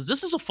positions because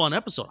this is a fun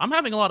episode. I'm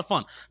having a lot of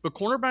fun, but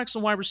cornerbacks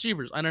and wide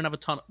receivers, I didn't have a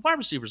ton of wide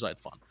receivers. I had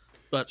fun.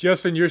 But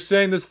Justin, you're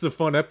saying this is a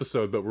fun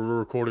episode, but we're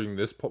recording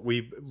this.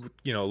 We,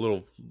 a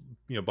little,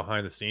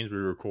 behind the scenes, we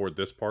record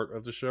this part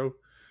of the show.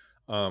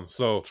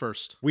 So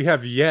first, we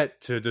have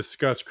yet to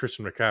discuss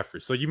Christian McCaffrey.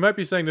 So you might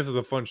be saying this is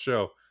a fun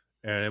show,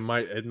 and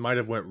it might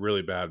have went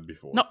really bad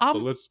before. No,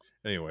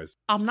 anyways.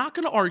 I'm not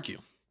going to argue.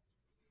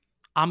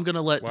 I'm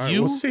gonna let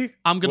you. We'll see.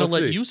 I'm gonna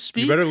let you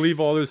speak. You better leave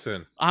all this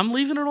in. I'm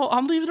leaving it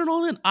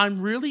all in.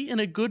 I'm really in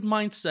a good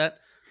mindset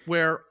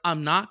where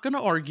I'm not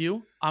gonna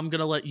argue. I'm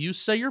gonna let you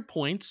say your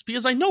points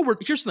because I know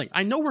here's the thing.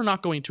 I know we're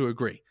not going to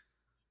agree.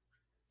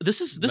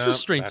 This is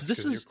strange.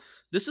 This is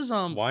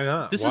why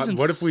not?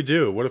 What if we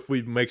do? What if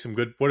we make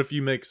what if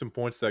you make some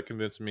points that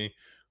convince me,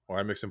 or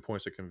I make some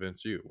points that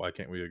convince you? Why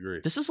can't we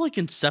agree? This is like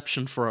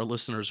Inception for our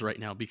listeners right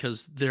now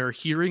because they're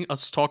hearing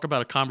us talk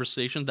about a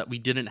conversation that we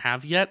didn't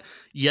have yet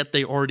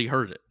they already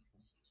heard it.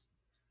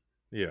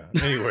 Yeah.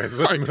 Anyways,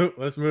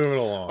 let's move it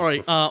along. All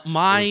right.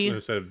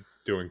 Instead of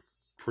doing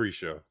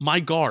pre-show, my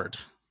good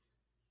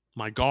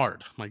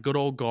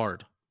old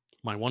guard,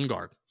 my one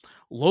guard.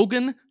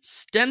 Logan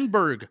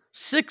Stenberg,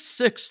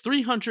 6'6",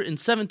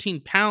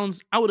 317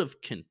 pounds, out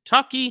of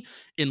Kentucky.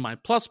 In my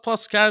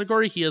plus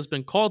category, he has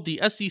been called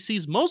the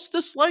SEC's most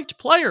disliked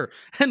player,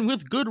 and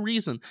with good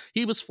reason.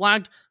 He was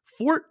flagged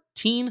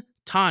 14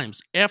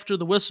 times after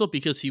the whistle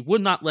because he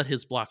would not let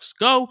his blocks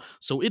go,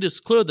 so it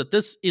is clear that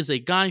this is a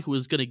guy who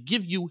is going to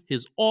give you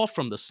his all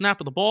from the snap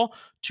of the ball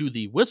to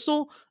the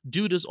whistle.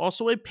 Dude is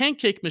also a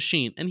pancake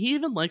machine, and he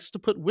even likes to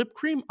put whipped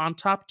cream on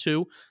top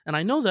too, and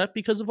I know that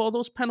because of all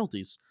those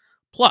penalties.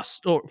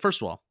 Plus,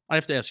 first of all, I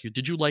have to ask you: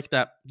 Did you like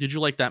that? Did you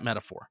like that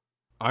metaphor?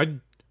 I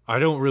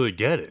don't really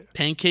get it.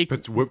 Pancake.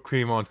 Puts whipped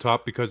cream on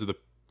top because of the.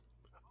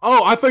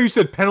 Oh, I thought you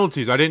said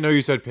penalties. I didn't know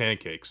you said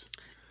pancakes.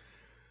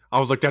 I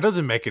was like, that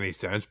doesn't make any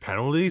sense.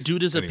 Penalties.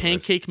 Dude is a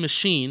pancake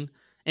machine,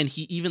 and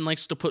he even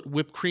likes to put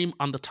whipped cream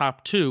on the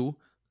top too,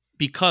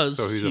 because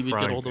he would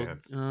get all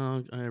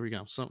the. There we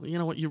go. So you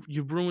know what?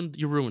 You ruined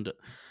it.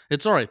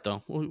 It's all right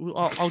though.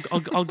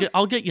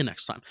 I'll get you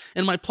next time.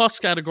 In my plus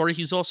category,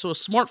 he's also a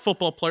smart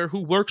football player who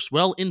works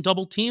well in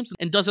double teams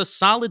and does a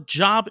solid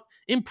job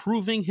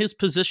improving his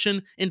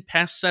position in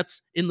pass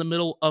sets in the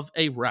middle of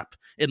a rep.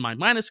 In my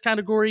minus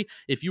category,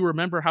 if you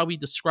remember how we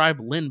described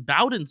Lynn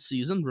Bowden's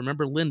season,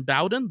 remember Lynn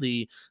Bowden,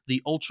 the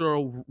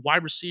ultra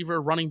wide receiver,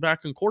 running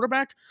back, and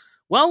quarterback?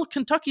 Well,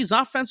 Kentucky's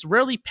offense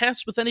rarely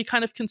passed with any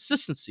kind of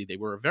consistency. They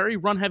were a very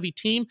run-heavy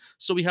team,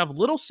 so we have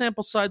little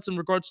sample size in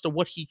regards to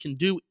what he can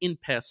do in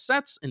pass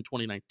sets in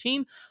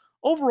 2019.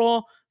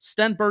 Overall,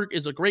 Stenberg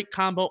is a great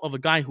combo of a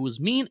guy who is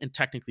mean and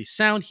technically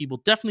sound. He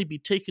will definitely be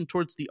taken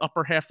towards the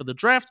upper half of the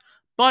draft,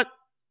 but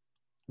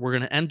we're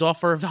going to end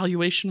off our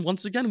evaluation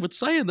once again with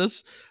saying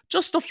this.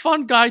 Just a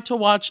fun guy to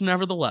watch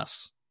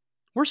nevertheless.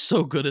 We're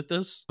so good at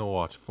this.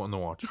 Fun to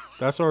watch.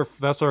 That's our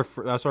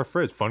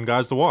phrase. Fun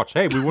guys to watch.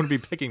 Hey, we wouldn't be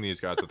picking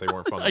these guys if they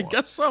weren't fun to watch. I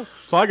guess so.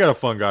 So I got a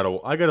fun guy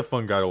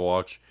to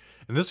watch,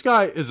 and this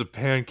guy is a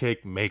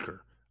pancake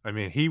maker. I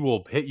mean, he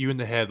will hit you in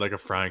the head like a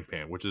frying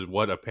pan, which is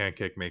what a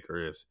pancake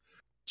maker is.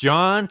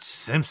 John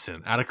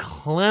Simpson out of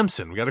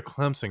Clemson. We got a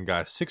Clemson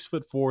guy,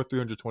 6'4",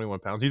 321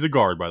 pounds. He's a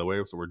guard, by the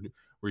way. So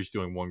we're just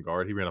doing one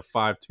guard. He ran a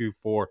 5'2",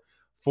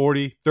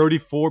 40,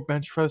 34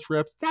 bench press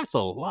reps. That's a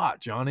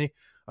lot, Johnny.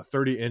 A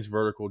 30-inch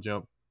vertical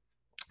jump.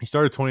 He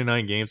started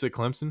 29 games at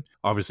Clemson.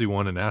 Obviously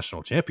won a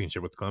national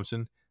championship with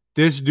Clemson.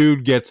 This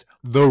dude gets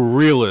the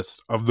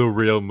realest of the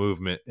real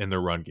movement in the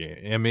run game.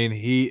 I mean,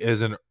 he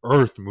is an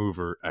earth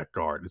mover at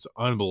guard. It's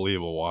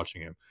unbelievable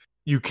watching him.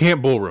 You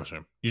can't bull rush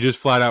him. You just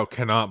flat out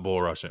cannot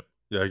bull rush him.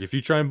 Like, if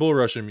you try and bull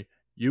rush him,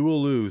 you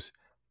will lose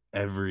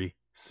every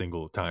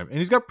single time. And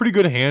he's got pretty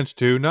good hands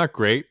too. Not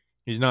great.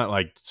 He's not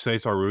like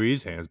Cesar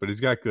Ruiz's hands, but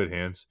he's got good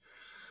hands.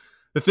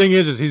 The thing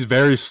is he's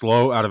very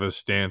slow out of his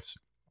stance,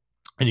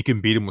 and you can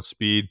beat him with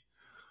speed.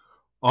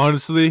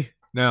 Honestly,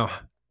 Now,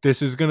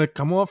 this is going to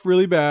come off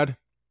really bad,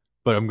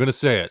 but I'm going to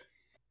say it.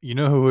 You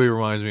know who he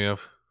reminds me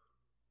of?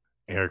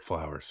 Eric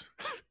Flowers.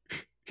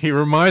 He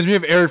reminds me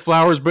of Eric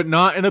Flowers, but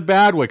not in a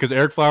bad way, because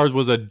Eric Flowers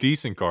was a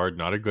decent guard,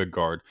 not a good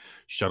guard.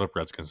 Shut up,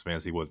 Redskins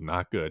fans. He was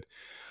not good.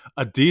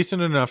 A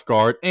decent enough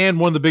guard, and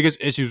one of the biggest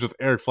issues with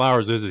Eric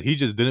Flowers is that he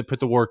just didn't put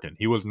the work in.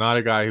 He was not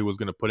a guy who was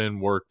going to put in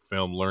work,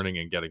 film, learning,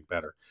 and getting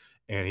better.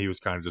 And he was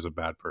kind of just a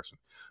bad person.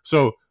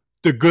 So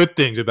the good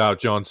things about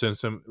John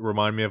Simpson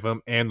remind me of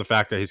him, and the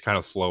fact that he's kind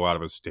of slow out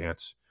of his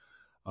stance.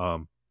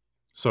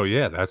 So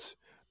yeah,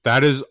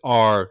 that is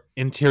our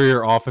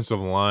interior offensive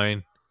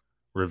line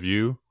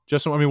review.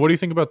 Justin, I mean, what do you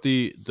think about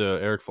the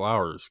Eric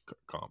Flowers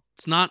comp?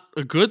 It's not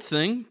a good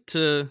thing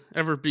to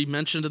ever be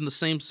mentioned in the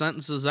same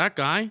sentence as that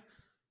guy.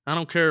 I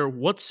don't care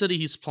what city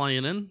he's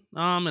playing in,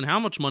 and how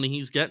much money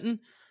he's getting.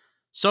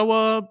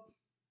 So,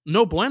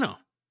 no bueno.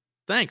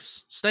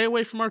 Thanks. Stay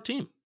away from our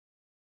team.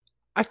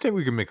 I think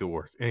we can make it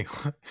work.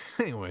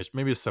 Anyways,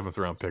 maybe a 7th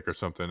round pick or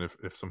something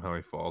if somehow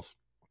he falls.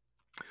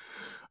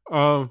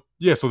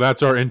 Yeah, so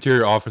that's our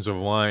interior offensive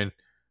line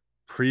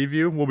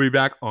preview. We'll be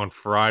back on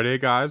Friday,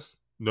 guys.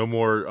 No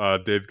more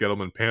Dave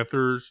Gettleman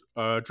Panthers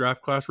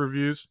draft class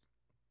reviews.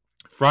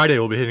 Friday,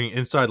 we'll be hitting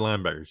inside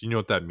linebackers. You know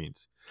what that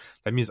means.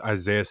 That means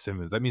Isaiah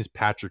Simmons. That means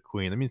Patrick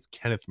Queen. That means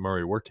Kenneth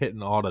Murray. We're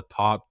hitting all the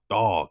top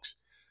dogs.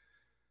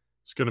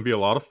 It's going to be a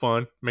lot of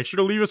fun. Make sure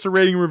to leave us a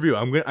rating review.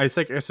 Like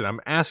I said, I'm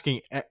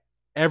asking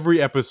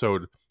every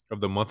episode of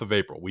the month of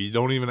April. We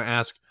don't even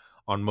ask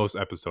on most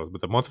episodes,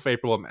 but the month of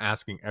April, I'm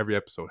asking every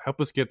episode.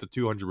 Help us get to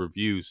 200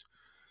 reviews.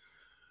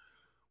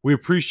 We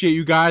appreciate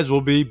you guys.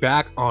 We'll be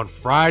back on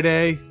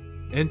Friday.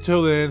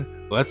 Until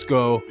then, let's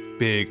go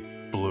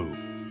Big Blue.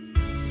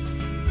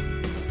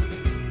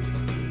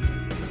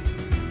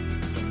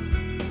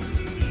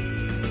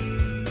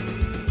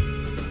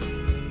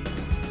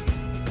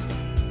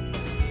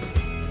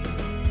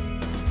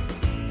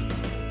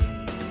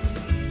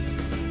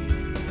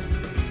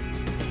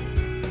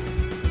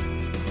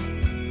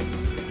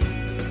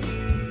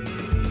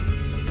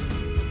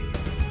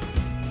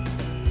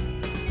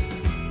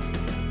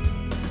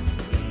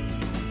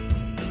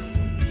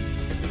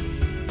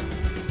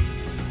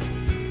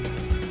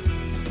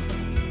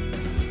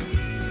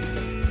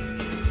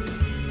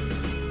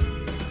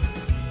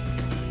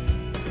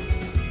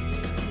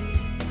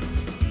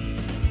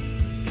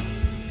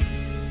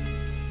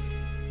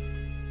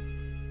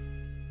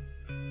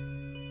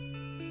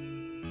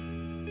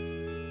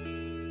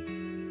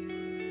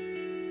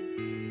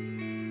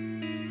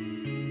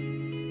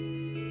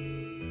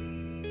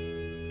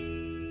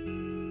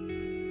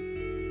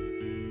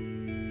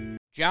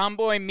 John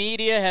Boy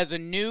Media has a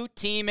new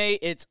teammate.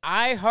 It's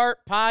iHeart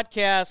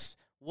Podcasts.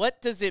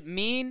 What does it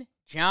mean?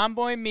 John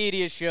Boy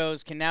Media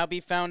shows can now be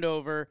found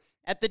over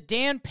at the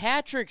Dan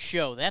Patrick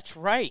Show. That's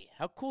right.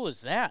 How cool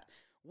is that?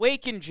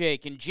 Wake and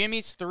Jake and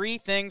Jimmy's Three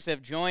Things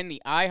have joined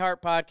the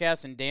iHeart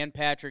Podcast and Dan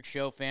Patrick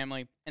Show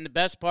family. And the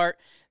best part,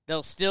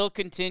 they'll still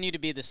continue to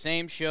be the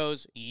same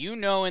shows you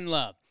know and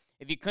love.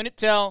 If you couldn't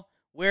tell,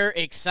 we're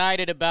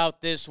excited about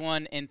this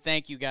one, and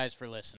thank you guys for listening.